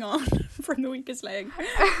 moving on from the weakest link.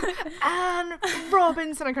 Anne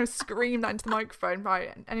Robinson. I kind of screamed that into the microphone.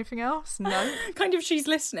 Right, anything else? No. Kind of, she's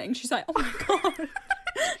listening. She's like, oh my God.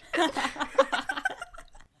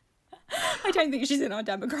 I don't think she's in our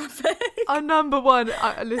demographic. Our number one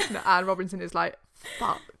listener, Anne Robinson, is like,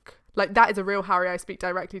 fuck. Like, that is a real Harry, I speak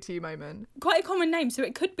directly to you moment. Quite a common name, so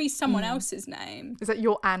it could be someone else's name. Is that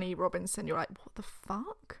you're Annie Robinson? You're like, what the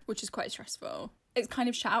fuck? Which is quite stressful. It's kind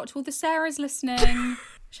of shout out to all the Sarahs listening.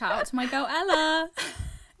 Shout out to my girl Ella.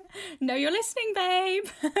 No, you're listening, babe.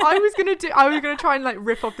 I was gonna try and like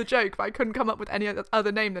rip off the joke, but I couldn't come up with any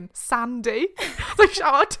other name than Sandy. Like,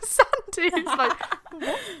 shout out to Sandy. It's like,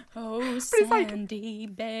 what? Oh, Sandy,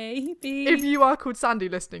 like, baby. If you are called Sandy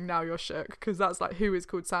listening now, you're shook, because that's like, who is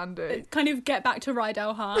called Sandy? Kind of get back to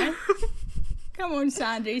Rydell High. Come on,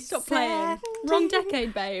 Sandy, stop playing. Wrong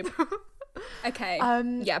decade, babe. Okay.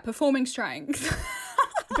 Performing strength.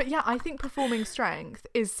 But yeah, I think performing strength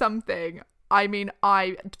is something. I mean,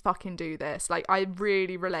 I fucking do this. Like, I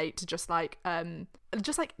really relate to just like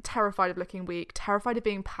terrified of looking weak, terrified of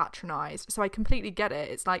being patronised. So I completely get it.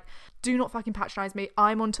 It's like, do not fucking patronise me.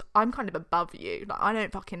 I'm kind of above you. Like, I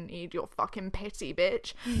don't fucking need your fucking pity,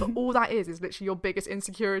 bitch. But all that is literally your biggest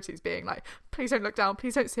insecurities being like, please don't look down,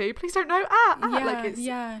 please don't see, please don't know.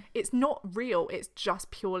 It's not real. It's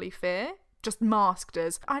just purely fear, just masked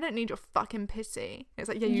as, I don't need your fucking pity. It's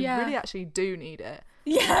like, you really actually do need it.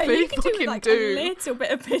 Yeah, you can do like a little bit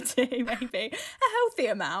of pity, maybe. A healthy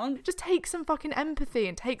amount. Just take some fucking empathy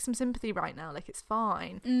and take some sympathy right now. Like, it's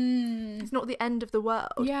fine. It's not the end of the world.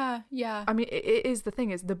 Yeah. I mean, it is, the thing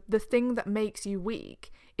is, the thing that makes you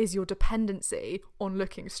weak is your dependency on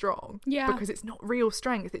looking strong. Yeah. Because it's not real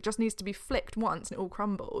strength. It just needs to be flicked once and it all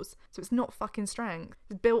crumbles. So it's not fucking strength.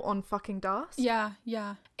 It's built on fucking dust. Yeah.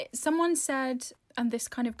 Someone said, and this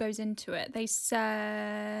kind of goes into it, they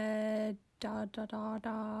said,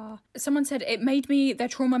 Someone said their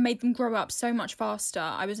trauma made them grow up so much faster.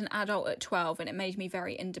 I was an adult at 12 and it made me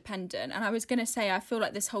very independent. And I was going to say, I feel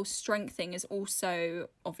like this whole strength thing is also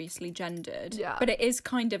obviously gendered. Yeah. But it is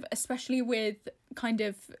kind of, especially with kind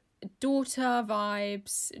of daughter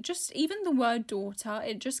vibes, just even the word daughter,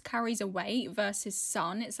 it just carries a weight versus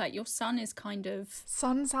son. It's like your son is kind of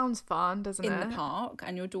son sounds fun, doesn't it, in the park,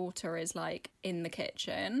 and your daughter is like in the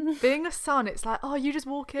kitchen. Being a son, it's like, oh, you just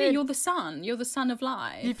walk in, you're the son of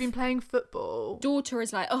life, you've been playing football. Daughter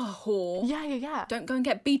is like, oh, whore. Yeah, don't go and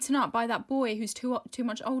get beaten up by that boy who's too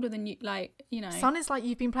much older than you, like, you know. Son is like,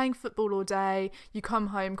 you've been playing football all day, you come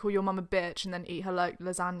home, call your mum a bitch, and then eat her like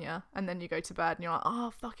lasagna, and then you go to bed and you're like,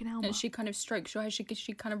 oh, fucking hell. And she kind of strokes your head, she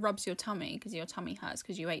kind of rubs your tummy because your tummy hurts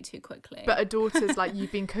because you ate too quickly. But a daughter's like,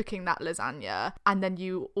 you've been cooking that lasagna, and then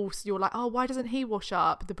you're like, oh, why doesn't he wash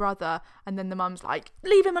up, the brother? And then the mum's like,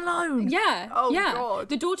 leave him alone. Yeah. Oh, yeah. God.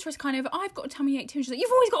 The daughter is kind of, I've got a tummy ache too. And she's like,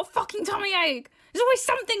 you've always got a fucking tummy ache. There's always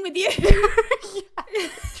something with you.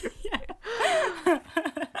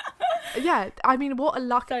 Yeah, I mean, what a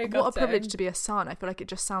luck, So what a privilege to be a son. I feel like it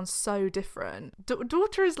just sounds so different.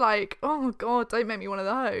 Daughter is like, oh God, don't make me one of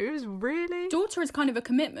those. Really? Daughter is kind of a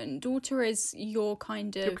commitment. Daughter is your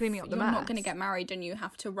kind of, you're cleaning up the you're mess. not going to get married and you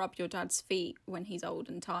have to rub your dad's feet when he's old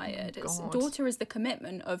and tired. Oh, daughter is the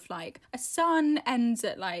commitment of like, a son ends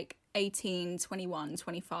at like 18, 21,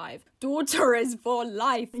 25. Daughter is for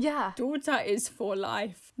life. Yeah. Daughter is for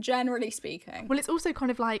life, generally speaking. Well, it's also kind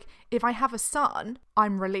of like, if I have a son,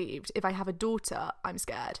 I'm relieved. If I have a daughter, I'm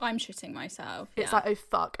scared. I'm shitting myself. It's like, oh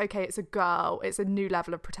fuck, okay, it's a girl. It's a new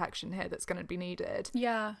level of protection here that's going to be needed.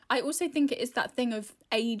 Yeah. I also think it is that thing of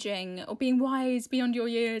aging or being wise beyond your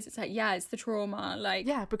years. It's like, yeah, it's the trauma. Like,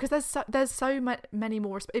 yeah, because there's so many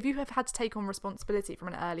more. If you have had to take on responsibility from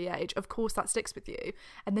an early age, of course that sticks with you.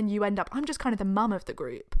 And then you end up, I'm just kind of the mum of the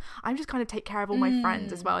group. I'm just kind of take care of all my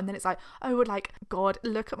friends as well. And then it's like, oh, like, God,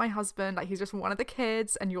 look at my husband. Like, he's just one of the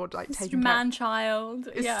kids, and you're like taking man-child.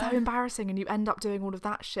 It's so embarrassing, and you end up doing all of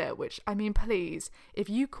that shit. Which, I mean, please, if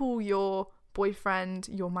you call your boyfriend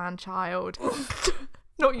your man-child.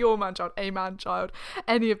 Not your man-child, a man-child,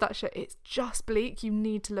 any of that shit, it's just bleak. You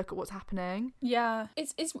need to look at what's happening. Yeah.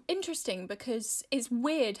 It's interesting because it's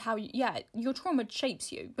weird how, your trauma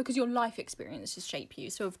shapes you because your life experiences shape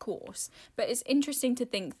you, so of course. But it's interesting to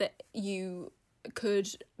think that you could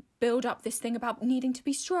build up this thing about needing to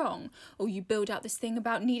be strong, or you build out this thing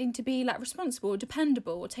about needing to be like responsible or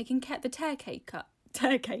dependable or taking care, the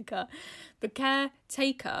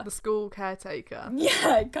school caretaker.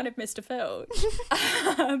 Yeah, kind of Mr. Phil.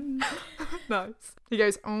 Nice. He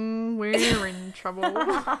goes, oh, we're in trouble.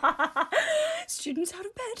 Students out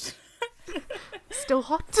of bed. Still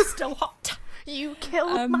hot. Still hot. You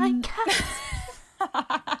killed my cat.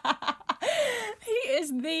 He is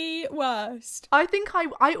the worst. I think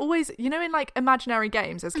I always, you know, in like imaginary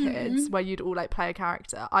games as kids where you'd all like play a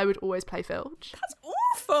character, I would always play Filch. That's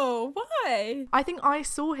awful. Why? I think I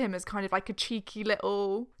saw him as kind of like a cheeky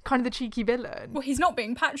little, kind of the cheeky villain. Well, he's not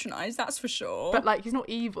being patronised, that's for sure. But like, he's not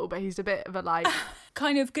evil, but he's a bit of a like...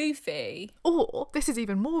 kind of goofy. Or, this is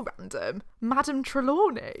even more random, Madame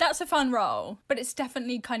Trelawney. That's a fun role, but it's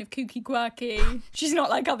definitely kind of kooky quirky. She's not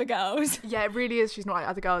like other girls. Yeah, it really is. She's not like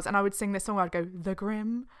other girls. And I would sing this song, I'd go, the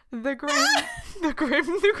grim, the grim, the grim,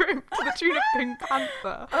 the grim, to the tune of Pink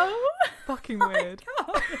Panther. Oh. Fucking weird.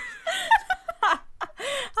 God.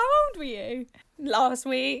 How old were you? Last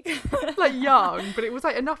week. Like young, but it was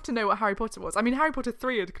like enough to know what Harry Potter was. I mean, Harry Potter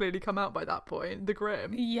 3 had clearly come out by that point. The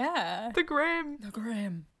Grim. Yeah. The Grim. The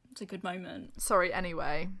Grim. It's a good moment. Sorry,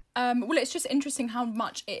 anyway. Well, it's just interesting how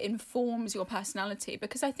much it informs your personality,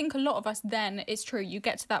 because I think a lot of us then, it's true, you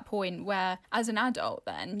get to that point where as an adult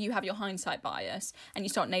then you have your hindsight bias and you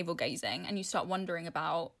start navel gazing and you start wondering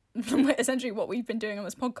about essentially what we've been doing on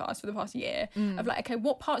this podcast for the past year of like, okay,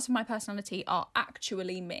 what parts of my personality are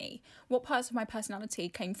actually me? What parts of my personality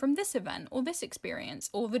came from this event or this experience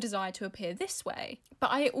or the desire to appear this way?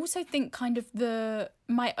 But I also think kind of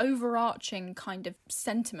my overarching kind of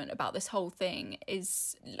sentiment about this whole thing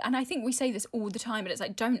is, and I think we say this all the time, but it's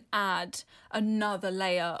like, don't add another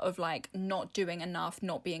layer of like not doing enough,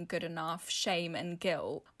 not being good enough, shame and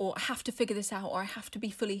guilt, or I have to figure this out, or I have to be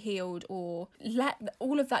fully healed, or let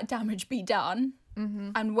all of that damage be done.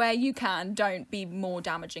 And where you can, don't be more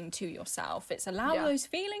damaging to yourself. It's allow those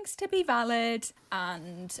feelings to be valid,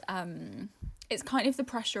 and it's kind of the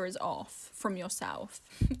pressure is off from yourself.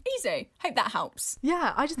 Easy. Hope that helps.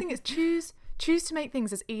 Yeah, I just think it's choose choose to make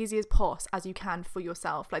things as easy as possible as you can for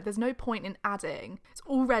yourself. Like, there's no point in adding. It's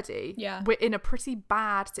already, we're in a pretty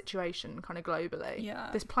bad situation kind of globally.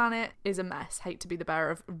 Yeah. This planet is a mess. Hate to be the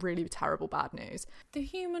bearer of really terrible bad news. The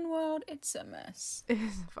human world, it's a mess. It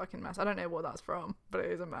is a fucking mess. I don't know what that's from, but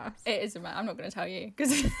it is a mess. It is a mess. I'm not going to tell you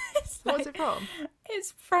because what's it from?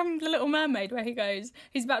 It's from The Little Mermaid, where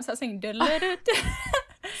he's about to start singing.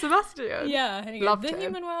 Sebastian. Yeah, and he Loved goes, the him.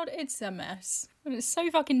 human world, it's a mess. And it's so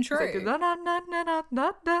fucking true. It's like,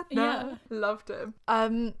 Yeah. Loved him.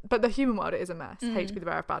 But the human world, it is a mess. Hate to be the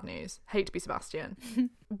bearer of bad news. Hate to be Sebastian.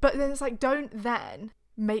 But then it's like, don't then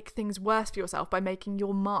make things worse for yourself by making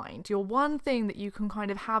your mind your one thing that you can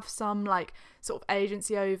kind of have some like sort of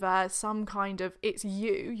agency over, some kind of, it's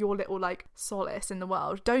you, your little like solace in the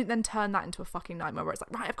world. Don't then turn that into a fucking nightmare where it's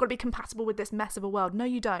like, right, I've got to be compatible with this mess of a world. No,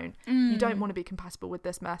 you don't. You don't want to be compatible with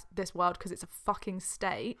this world because it's a fucking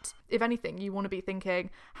state. If anything, you want to be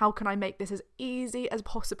thinking, how can I make this as easy as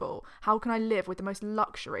possible? How can I live with the most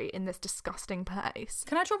luxury in this disgusting place?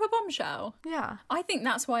 Can I drop a bombshell? Yeah. I think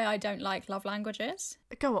that's why I don't like love languages.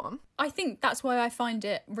 Go on. I think that's why I find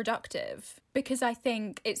it reductive, because I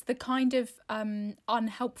think it's the kind of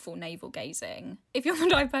unhelpful navel gazing. If you're the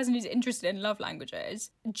type of person who's interested in love languages,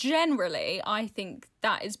 generally I think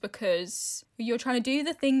that is because you're trying to do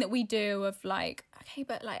the thing that we do of like, okay,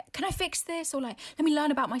 but like, can I fix this? Or like, let me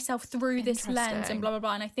learn about myself through this lens and blah, blah,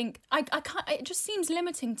 blah. And I think I can't, it just seems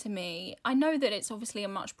limiting to me. I know that it's obviously a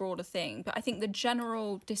much broader thing, but I think the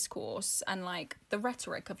general discourse and like the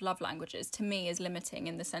rhetoric of love languages to me is limiting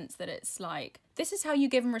in the sense that it's like, this is how you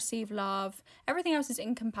give and receive love. Everything else is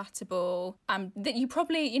incompatible. That you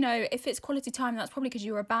probably, you know, if it's quality time, that's probably because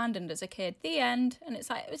you were abandoned as a kid. The end. And it's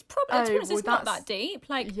like, it's probably, it's not that deep.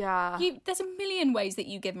 Like, there's a million ways that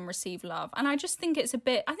you give and receive love. And I just think it's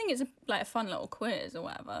like a fun little quiz or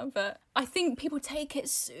whatever. But I think people take it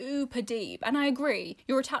super deep. And I agree,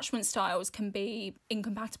 your attachment styles can be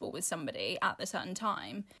incompatible with somebody at a certain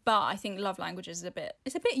time. But I think love languages is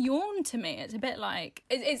it's a bit yawn to me. It's a bit like,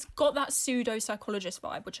 it's got that pseudo psychologist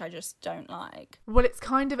vibe, which I just don't like. Well, it's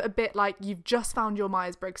kind of a bit like you've just found your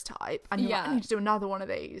Myers-Briggs type and you're like, I need to do another one of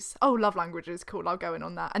these. Oh, love languages, cool, I'll go in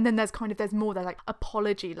on that. And then there's more, there's like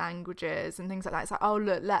apology languages and things like that. It's like, oh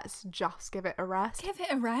look, let's just give it a rest. Give it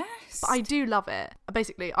a rest. But I do love it.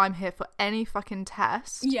 Basically, I'm here for any fucking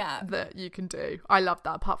test that you can do. I love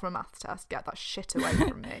that. Apart from a maths test, get that shit away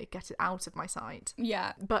from me. Get it out of my sight.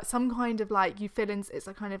 Yeah. But some kind of like, you feel in, it's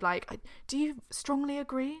a kind of like, do you strongly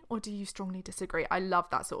agree or do you strongly disagree? I love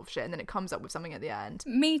that sort of shit, and then it comes up with something at the end.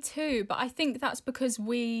 Me too, but I think that's because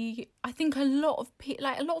I think a lot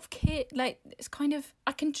of kids, like, it's kind of,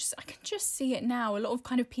 I can just see it now. A lot of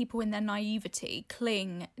kind of people in their naivety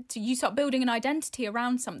cling to, you start building an identity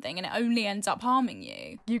around something and it only ends up harming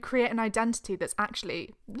you. You create an identity that's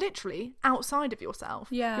actually literally outside of yourself.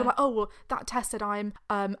 Yeah. You're like, oh, well, that test said I'm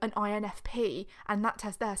an INFP, and that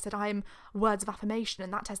test there said I'm words of affirmation,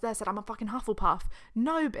 and that test there said I'm a fucking Hufflepuff.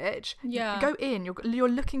 No, bitch. Yeah. Go in, you're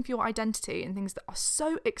looking for your identity in things that are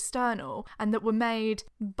so external and that were made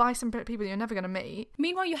by some people that you're never going to meet.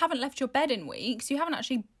 Meanwhile, you haven't left your bed in weeks. You haven't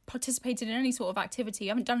actually participated in any sort of activity. You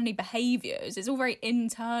haven't done any behaviours. It's all very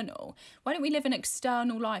internal. Why don't we live an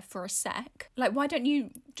external life for a sec? Like, why don't you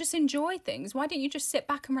just enjoy things? Why don't you just sit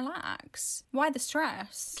back and relax? Why the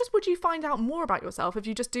stress? Just, would you find out more about yourself if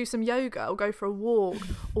you just do some yoga or go for a walk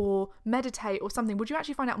or meditate or something? Would you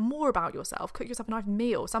actually find out more about yourself? Cook yourself a nice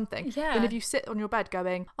meal or something? Yeah. Than if you sit on your bed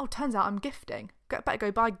going, oh, turns out I'm gifting. Better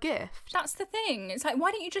go buy a gift. That's the thing. It's like,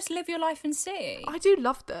 why don't you just live your life and see? I do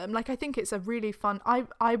love them. Like, I think it's a really fun,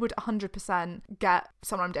 I would 100% get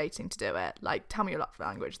someone I'm dating to do it. Like, tell me your love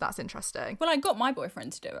language. That's interesting. Well, I got my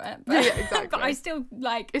boyfriend to do it. But, yeah, exactly. But I still,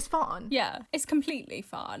 like... It's fun. Yeah, it's completely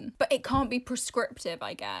fun. But it can't be prescriptive,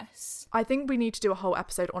 I guess. I think we need to do a whole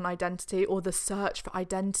episode on identity, or the search for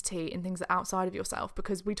identity in things that are outside of yourself,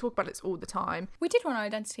 because we talk about it all the time. We did one on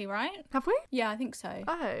identity, right? Have we? Yeah, I think so.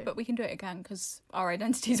 Oh. But we can do it again, because our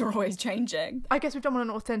identities are always changing. I guess we've done one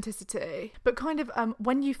on authenticity, but kind of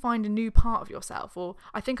when you find a new part of yourself, or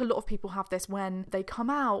I think a lot of people have this when they come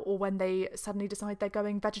out, or when they suddenly decide they're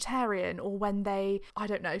going vegetarian, or when they, I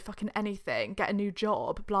don't know, fucking anything, get a new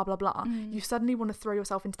job, blah, blah, blah. You suddenly want to throw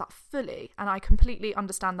yourself into that fully. And I completely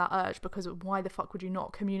understand that urge, because why the fuck would you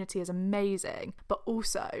not? Community is amazing. But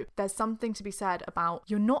also, there's something to be said about,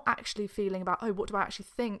 you're not actually feeling about, oh, what do I actually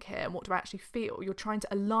think here? And what do I actually feel? You're trying to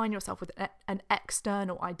align yourself with an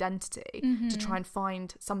external identity to try and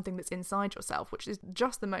find something that's inside yourself, which is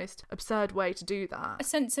just the most absurd way to do that. A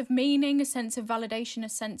sense of meaning, a sense of validation, a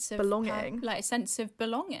sense of belonging. Like a sense of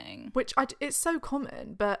belonging. Which it's so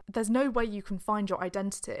common, but there's no way you can find your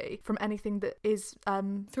identity from anything that is...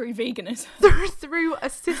 through veganism. through a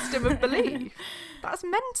system of belief. That's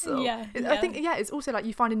mental. Yeah. I think, it's also like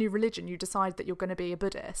you find a new religion, you decide that you're going to be a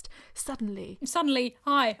Buddhist. Suddenly,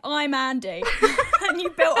 hi, I'm Andy. And you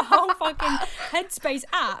built a whole fucking Headspace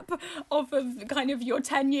app off of kind of your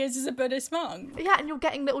 10 years as a Buddhist monk. Yeah, and you're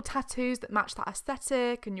getting little tattoos that match that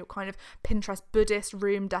aesthetic, and you're kind of Pinterest Buddhist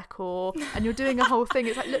room decor, and you're doing a whole thing.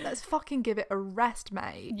 It's like, look, let's fucking give it a rest,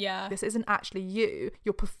 mate. Yeah. This isn't actually you.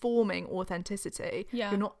 You're performing authenticity.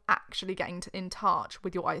 Yeah. You're not actually getting in touch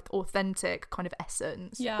with your authentic kind of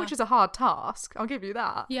essence, yeah. which is a hard task. I'll give you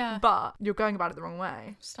that. Yeah. But you're going about it the wrong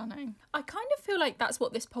way. Stunning. I kind of feel like that's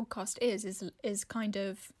what this podcast is kind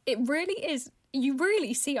of, it really is. You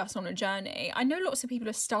really see us on a journey. I know lots of people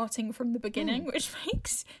are starting from the beginning, which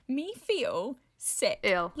makes me feel sick.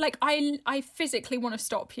 Ill. Like, I physically want to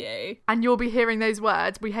stop you. And you'll be hearing those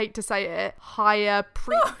words, we hate to say it,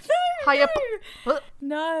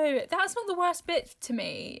 No, that's not the worst bit to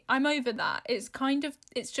me. I'm over that. It's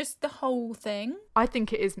just the whole thing. I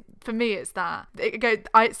think it is, for me, it's that.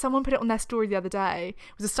 Someone put it on their story the other day.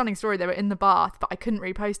 It was a stunning story. They were in the bath, but I couldn't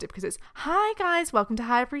repost it because it's, hi guys, welcome to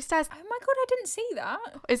Higher Priestess. Oh my God, I didn't see that.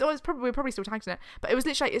 We're probably still tagged in it. But it was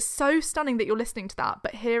literally, it's so stunning that you're listening to that,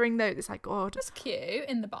 but hearing those, it's like, God. That's cute,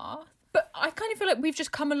 in the bath. But I kind of feel like we've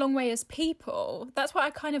just come a long way as people. That's what I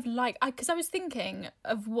kind of like. Because I was thinking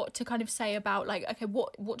of what to kind of say about, like, okay,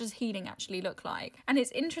 what does healing actually look like? And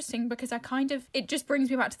it's interesting because it just brings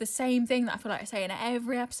me back to the same thing that I feel like I say in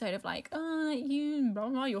every episode of, like,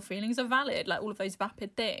 your feelings are valid, like all of those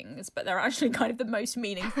vapid things. But they're actually kind of the most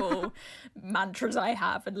meaningful mantras I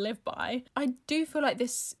have and live by. I do feel like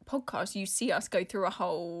this podcast, you see us go through a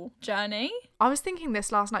whole journey. I was thinking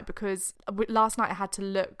this last night because last night I had to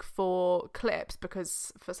look for clips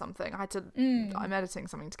because for something I had to I'm editing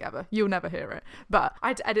something together, you'll never hear it, but I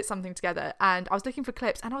had to edit something together, and I was looking for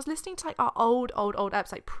clips, and I was listening to like our old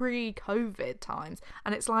episodes, like pre-COVID times,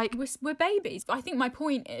 and it's like we're babies. But I think my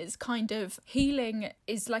point is kind of healing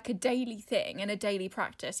is like a daily thing and a daily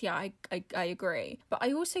practice. Yeah, I agree, but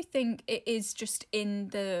I also think it is just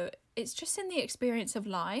it's just in the experience of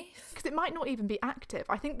life. Because it might not even be active.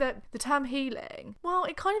 I think that the term healing, well,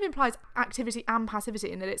 it kind of implies activity and passivity,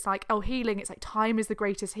 in that it's like, healing, it's like time is the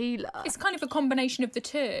greatest healer. It's kind of a combination of the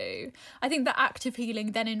two. I think that active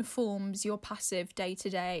healing then informs your passive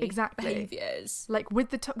day-to-day behaviours. Like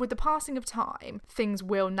with the passing of time, things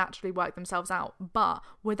will naturally work themselves out. But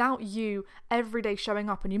without you every day showing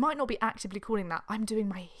up, and you might not be actively calling that, I'm doing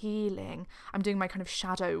my healing, I'm doing my kind of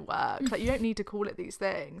shadow work. Like, you don't need to call it these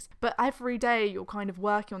things. But every day you're kind of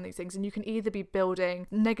working on these things, and you can either be building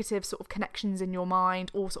negative sort of connections in your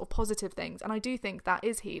mind or sort of positive things. And I do think that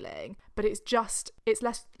is healing, but it's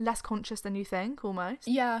less conscious than you think, almost.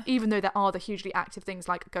 Yeah. Even though there are the hugely active things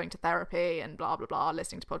like going to therapy and blah, blah, blah,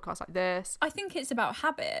 listening to podcasts like this. I think it's about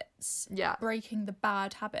habits. Yeah. Breaking the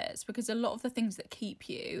bad habits, because a lot of the things that keep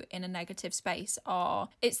you in a negative space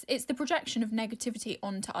it's the projection of negativity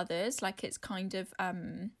onto others. Like, it's kind of,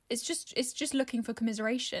 it's just looking for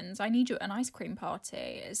commiserations. I need you at an ice cream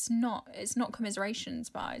party. It's not commiserations,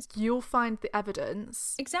 guys. You'll find the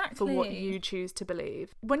evidence exactly for what you choose to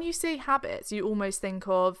believe. When you see habits, you almost think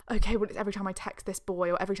of, okay, well, it's every time I text this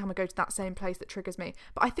boy or every time I go to that same place that triggers me.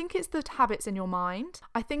 But I think it's the habits in your mind.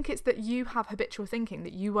 I think it's that you have habitual thinking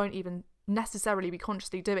that you won't even necessarily be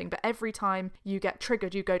consciously doing, but every time you get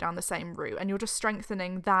triggered, you go down the same route, and you're just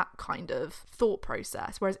strengthening that kind of thought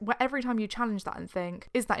process. Whereas every time you challenge that and think,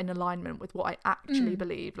 is that in alignment with what I actually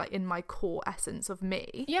believe, like in my core essence of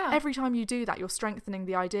me? Yeah. Every time you do that, you're strengthening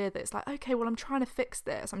the idea that it's like, okay, well, I'm trying to fix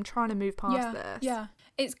this, I'm trying to move past this. Yeah.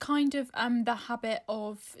 It's kind of the habit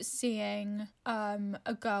of seeing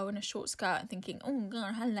a girl in a short skirt and thinking, oh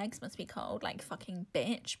god, her legs must be cold, like fucking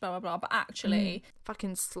bitch, blah blah blah. But actually,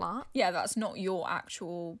 fucking slut. Yeah, that's not your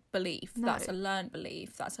actual belief. No. That's a learned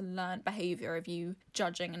belief. That's a learned behaviour of you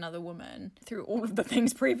judging another woman through all of the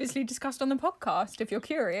things previously discussed on the podcast. If you're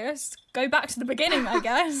curious, go back to the beginning, I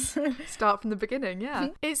guess. Start from the beginning, yeah.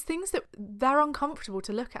 It's things that they're uncomfortable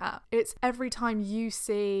to look at. It's every time you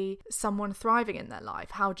see someone thriving in their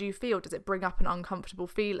life, how do you feel? Does it bring up an uncomfortable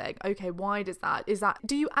feeling? Okay, why does that?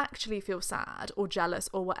 Do you actually feel sad or jealous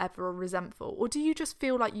or whatever, or resentful? Or do you just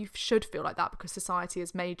feel like you should feel like that because society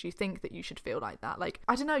has made you think think that you should feel like that. Like,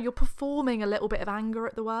 I don't know, you're performing a little bit of anger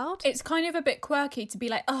at the world. It's kind of a bit quirky to be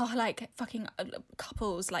like, oh, like fucking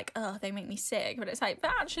couples, like, oh, they make me sick. But it's like,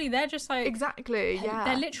 but actually they're just like... Exactly, yeah.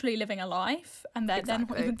 They're literally living a life and they're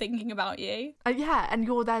not even thinking about you. Yeah, and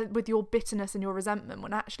you're there with your bitterness and your resentment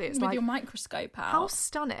when actually it's with like... your microscope out. How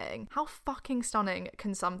stunning, how fucking stunning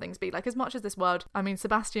can some things be? Like, as much as this world, I mean,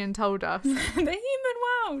 Sebastian told us... the human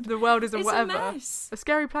world. The world is it's whatever. A mess. A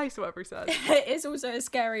scary place, or whatever he says. It is also a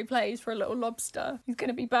scary place for a little lobster. He's going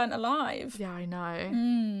to be burnt alive. Yeah, I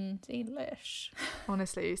know. Delish.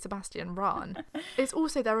 Honestly, Sebastian, run. It's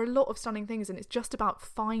also, there are a lot of stunning things, and it's just about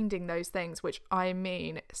finding those things, which, I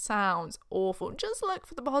mean, sounds awful. Just look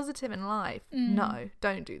for the positive in life. No,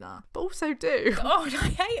 don't do that. But also do. God, I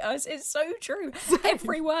hate us. It's so true.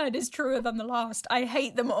 Every word is truer than the last. I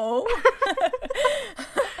hate them all.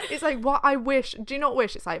 It's like, what I wish, do you not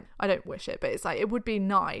wish? It's like, I don't wish it, but it's like, it would be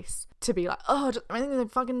nice to be like, oh, I think they're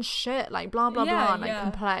fucking shit, like blah blah blah, and like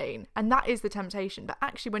complain. And that is the temptation. But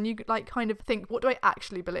actually, when you like kind of think, what do I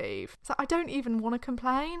actually believe? It's like, I don't even want to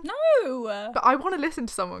complain. No. But I want to listen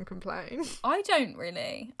to someone complain. I don't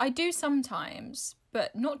really. I do sometimes,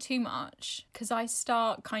 but not too much, because I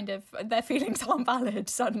start kind of, their feelings aren't valid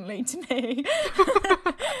suddenly to me.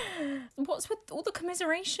 What's with all the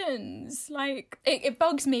commiserations? Like, it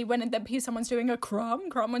bugs me when someone's doing a crumb,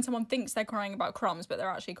 when someone thinks they're crying about crumbs, but they're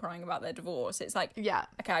actually crying about their divorce. It's like, yeah,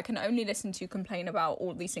 okay, I can only listen to you complain about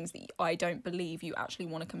all these things that I don't believe you actually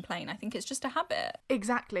want to complain. I think it's just a habit.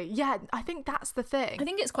 Exactly. Yeah, I think that's the thing. I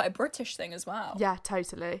think it's quite a British thing as well. Yeah,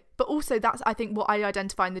 totally. But also that's, I think, what I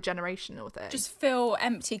identify in the generational thing. Just fill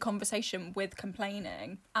empty conversation with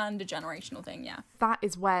complaining, and a generational thing, yeah. That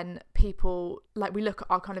is when people, like, we look at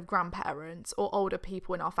our kind of grandparents or older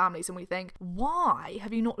people in our families and we think, why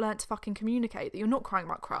have you not learnt to fucking communicate that you're not crying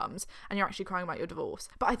about crumbs and you're actually crying about your divorce?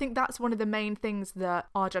 But I think that's one of the main things that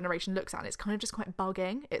our generation looks at, and it's kind of just quite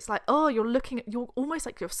bugging. It's like, oh, you're almost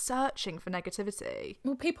like you're searching for negativity.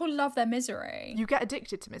 Well, people love their misery. You get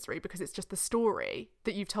addicted to misery because it's just the story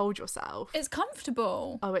that you've told yourself. It's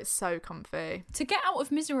comfortable. Oh, it's so comfy. To get out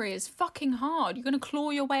of misery is fucking hard. You're going to claw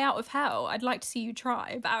your way out of hell. I'd like to see you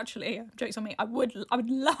try, but actually, jokes on me, I would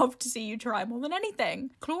love to see you try more than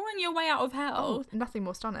anything. Clawing your way out of hell, nothing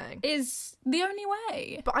more stunning, is the only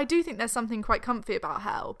way. But I do think there's something quite comfy about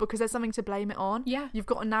hell, because there's something to blame it on. Yeah. You've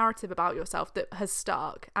got a narrative about yourself that has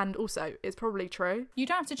stuck, and also it's probably true. You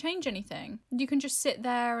don't have to change anything. You can just sit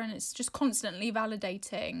there and it's just constantly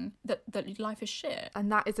validating that life is shit.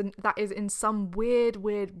 And that is in some weird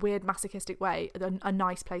masochistic way a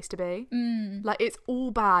nice place to be. Like, it's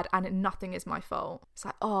all bad and nothing is my fault. It's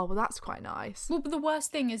like, oh, well, that's quite nice. Well, but the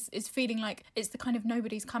worst thing is feeling like it's the kind of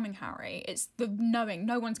nobody's coming, Harry. It's the knowing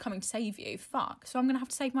no one's coming to save you. Fuck. So I'm going to have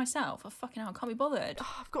to save myself. Oh, fucking hell, I can't be bothered.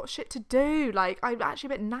 Oh, I've got shit to do. Like, I'm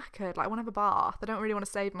actually a bit knackered. Like, I want to have a bath. I don't really want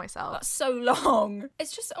to save myself. That's so long.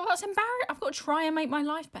 It's just, that's embarrassing. I've got to try and make my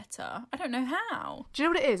life better. I don't know how. Do you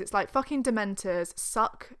know what it is? It's like fucking Dementors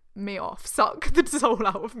suck me off, suck the soul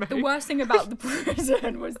out of me. The worst thing about the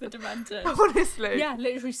prison was the Dementors. Honestly. Yeah,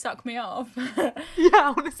 literally suck me off.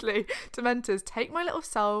 Yeah, honestly. Dementors, take my little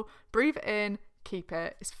soul, breathe it in, keep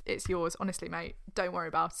it. It's yours. Honestly, mate, don't worry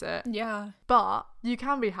about it. Yeah. But you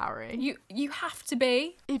can be Harry. You have to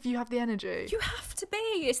be. If you have the energy. You have to be.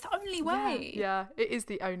 It's the only way. Yeah, it is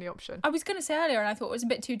the only option. I was going to say earlier and I thought it was a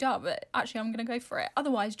bit too dark, but actually I'm going to go for it.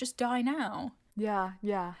 Otherwise, just die now. Yeah.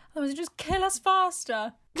 Otherwise, just kill us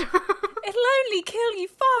faster. It'll only kill you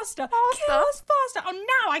faster. Kill us faster. Oh,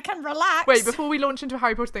 now I can relax. Wait, before we launch into a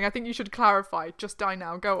Harry Potter thing, I think you should clarify. Just die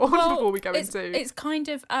now. Go on before we go into... It's kind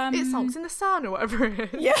of... It sulks in the sun or whatever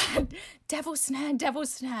it is. Yeah. Devil's snare.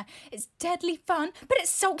 It's deadly fun, but it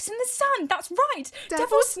sulks in the sun. That's right.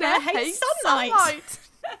 Devil's snare hates sunlight.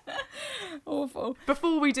 Awful.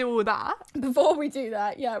 Before we do all that,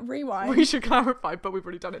 yeah, rewind. We should clarify, but we've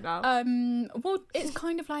already done it now. Well, it's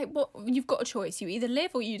kind of like, you've got a choice. You either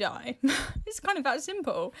live or you die. It's kind of that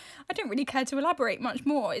simple. I don't really care to elaborate much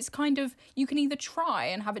more. It's kind of, you can either try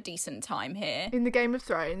and have a decent time here. In the Game of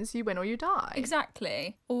Thrones, you win or you die.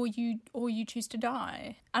 Exactly. Or you choose to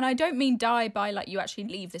die. And I don't mean die by like you actually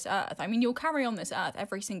leave this earth. I mean, you'll carry on this earth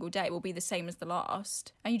every single day. It will be the same as the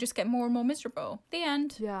last. And you just get more and more miserable. The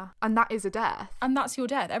end. Yeah. And that is a death. And that's your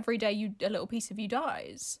death. Every day a little piece of you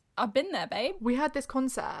dies. I've been there, babe. We heard this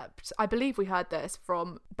concept. I believe we heard this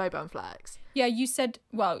from Bobo and Flex. Yeah, you said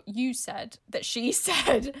that she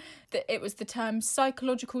said that it was the term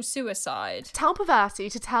psychological suicide. Tell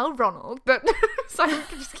Perversi to tell Ronald that... So we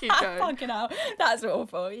can just keep going. Fucking hell. That's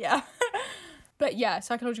awful, yeah. But yeah,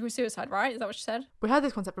 psychological suicide, right? Is that what you said? We heard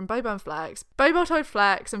this concept from Bobo and Flex. Bobo told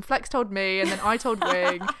Flex and Flex told me and then I told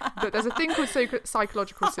Wing that there's a thing called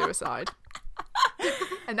psychological suicide.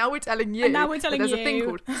 And now we're telling you that there's a thing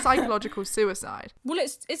called psychological suicide. Well,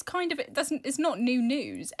 it's kind of, it's not new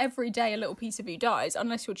news. Every day a little piece of you dies,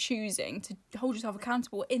 unless you're choosing to hold yourself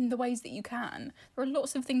accountable in the ways that you can. There are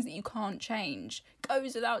lots of things that you can't change.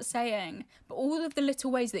 Goes without saying. But all of the little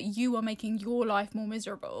ways that you are making your life more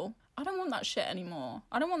miserable, I don't want that shit anymore.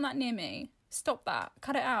 I don't want that near me. Stop that.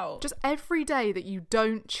 Cut it out. Just every day that you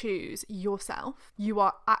don't choose yourself, you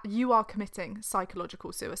are committing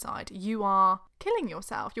psychological suicide. You are killing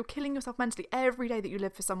yourself. You're killing yourself mentally every day that you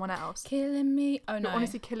live for someone else. Killing me. Oh no. You're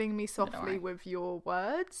honestly killing me softly with your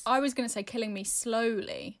words. I was going to say killing me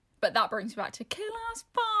slowly. But that brings me back to kill us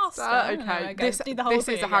faster. Okay, this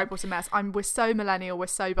is a Harry Potter mess. We're so millennial, we're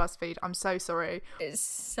so BuzzFeed. I'm so sorry. It's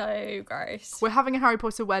so gross. We're having a Harry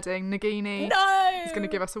Potter wedding. Nagini is going to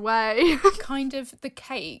give us away. Kind of the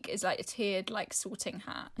cake is like a tiered like sorting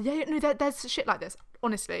hat. Yeah, no, there's shit like this.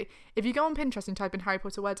 Honestly, if you go on Pinterest and type in Harry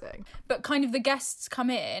Potter wedding. But kind of the guests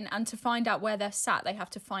come in and to find out where they're sat, they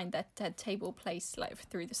have to find their table placed like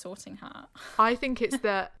through the sorting hat. I think it's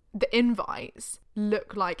that the invites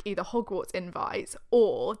look like either Hogwarts invites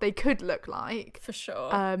or they could look like, for sure,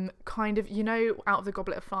 kind of, you know, out of the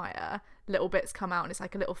Goblet of Fire, little bits come out and it's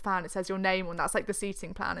like a little fan, it says your name on, that's like the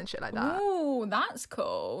seating plan and shit like that. Oh, that's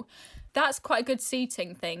cool. That's quite a good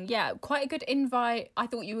seating thing. Yeah, quite a good invite. I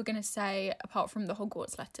thought you were going to say, apart from the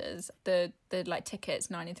Hogwarts letters, the like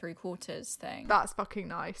tickets 9 3/4 thing. That's fucking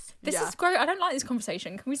nice. This is great. I don't like this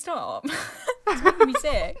conversation. Can we stop? It's making me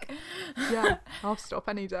sick. Yeah, I'll stop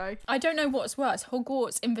any day. I don't know what's worse,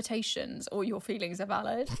 Hogwarts invitations or your feelings are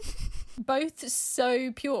valid. Both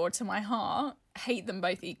so pure to my heart. Hate them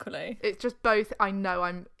both equally. It's just both. I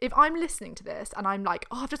know if I'm listening to this and I'm like,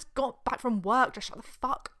 oh, I've just got back from work, just shut the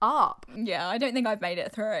fuck up. Yeah, I don't think I've made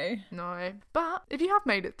it through. No, but if you have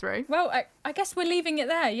made it through, well, I guess we're leaving it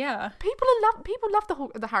there. Yeah, people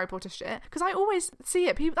love the Harry Potter shit because I always see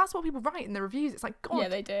it. That's what people write in the reviews. It's like, God, yeah,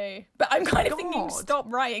 they do. But I'm kind of thinking, stop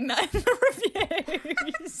writing that in the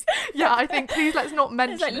reviews. Yeah, I think please let's not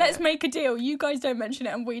mention it's like, it. Let's make a deal. You guys don't mention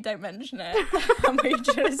it and we don't mention it, and we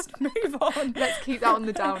just move on. Let's keep that on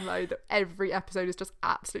the download that every episode is just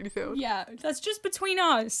absolutely filled. Yeah, that's just between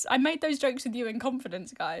us. I made those jokes with you in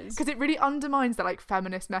confidence, guys. Because it really undermines the like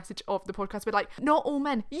feminist message of the podcast. We're like, not all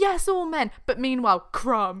men. Yes, all men. But meanwhile,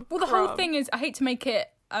 crumb. Well, the whole thing is, I hate to make it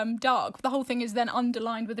dark, but the whole thing is then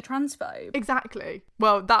underlined with a transphobe. Exactly.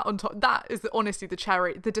 Well, that on top, that is honestly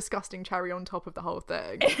the disgusting cherry on top of the whole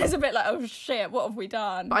thing. It's a bit like, oh shit, what have we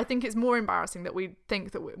done? But I think it's more embarrassing that we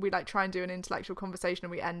think that we like try and do an intellectual conversation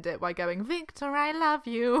and we end it by going, Victor, I love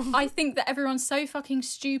you. I think that everyone's so fucking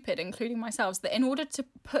stupid, including myself, that in order to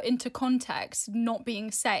put into context not being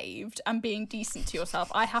saved and being decent to yourself,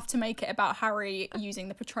 I have to make it about Harry using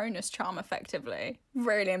the Patronus charm effectively.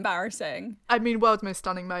 Really embarrassing. I mean, world's most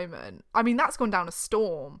stunning moment. I mean, that's gone down a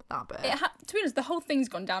storm, that bit. To be honest, the whole thing's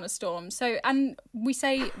gone down a storm. So, and we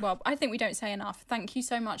say, well, I think we don't say enough. Thank you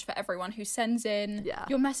so much for everyone who sends in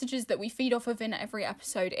your messages that we feed off of in every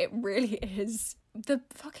episode. It really is the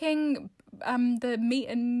fucking, the meat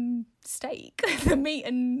and steak. The meat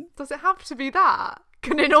and... Does it have to be that?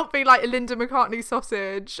 Can it not be like a Linda McCartney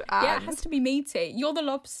sausage? Yeah, it has to be meaty. You're the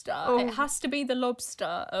lobster. Oh. It has to be the lobster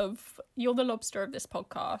of... You're the lobster of this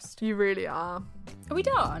podcast. You really are. Are we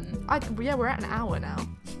done? Yeah, we're at an hour now.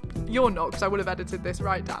 You're not, because I would have edited this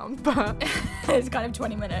right down, but... It's kind of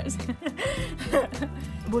 20 minutes.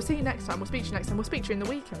 We'll see you next time. We'll speak to you next time. We'll speak to you in the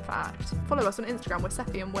week, in fact. Follow us on Instagram. We're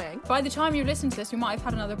Seppi and Wing. By the time you listen to this, we might have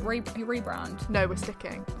had another rebrand. No, we're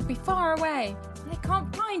sticking. We'll be far away. They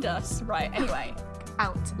can't find us. Right, anyway.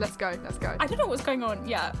 Out. Let's go. I don't know what's going on.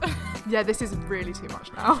 Yeah. Yeah, this is really too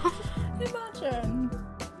much now. Imagine.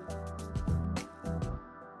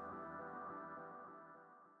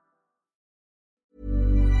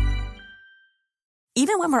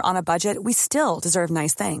 Even when we're on a budget, we still deserve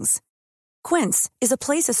nice things. Quince is a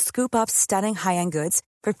place to scoop up stunning high-end goods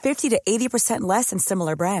for 50 to 80% less than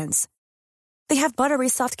similar brands. They have buttery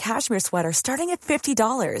soft cashmere sweaters starting at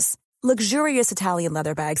 $50, luxurious Italian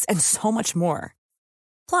leather bags, and so much more.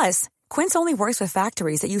 Plus, Quince only works with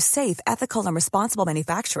factories that use safe, ethical, and responsible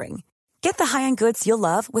manufacturing. Get the high-end goods you'll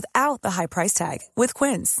love without the high price tag with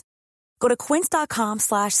Quince. Go to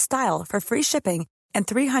quince.com/style for free shipping and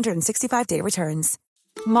 365-day returns.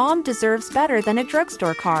 Mom deserves better than a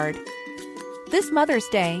drugstore card. This Mother's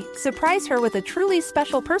Day, surprise her with a truly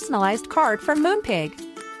special personalized card from Moonpig.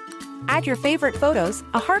 Add your favorite photos,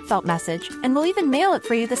 a heartfelt message, and we'll even mail it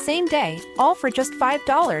for you the same day, all for just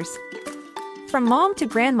 $5. From mom to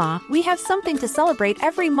grandma, we have something to celebrate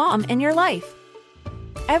every mom in your life.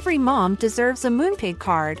 Every mom deserves a Moonpig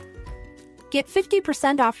card. Get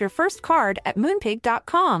 50% off your first card at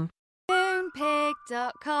moonpig.com.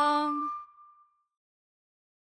 Moonpig.com.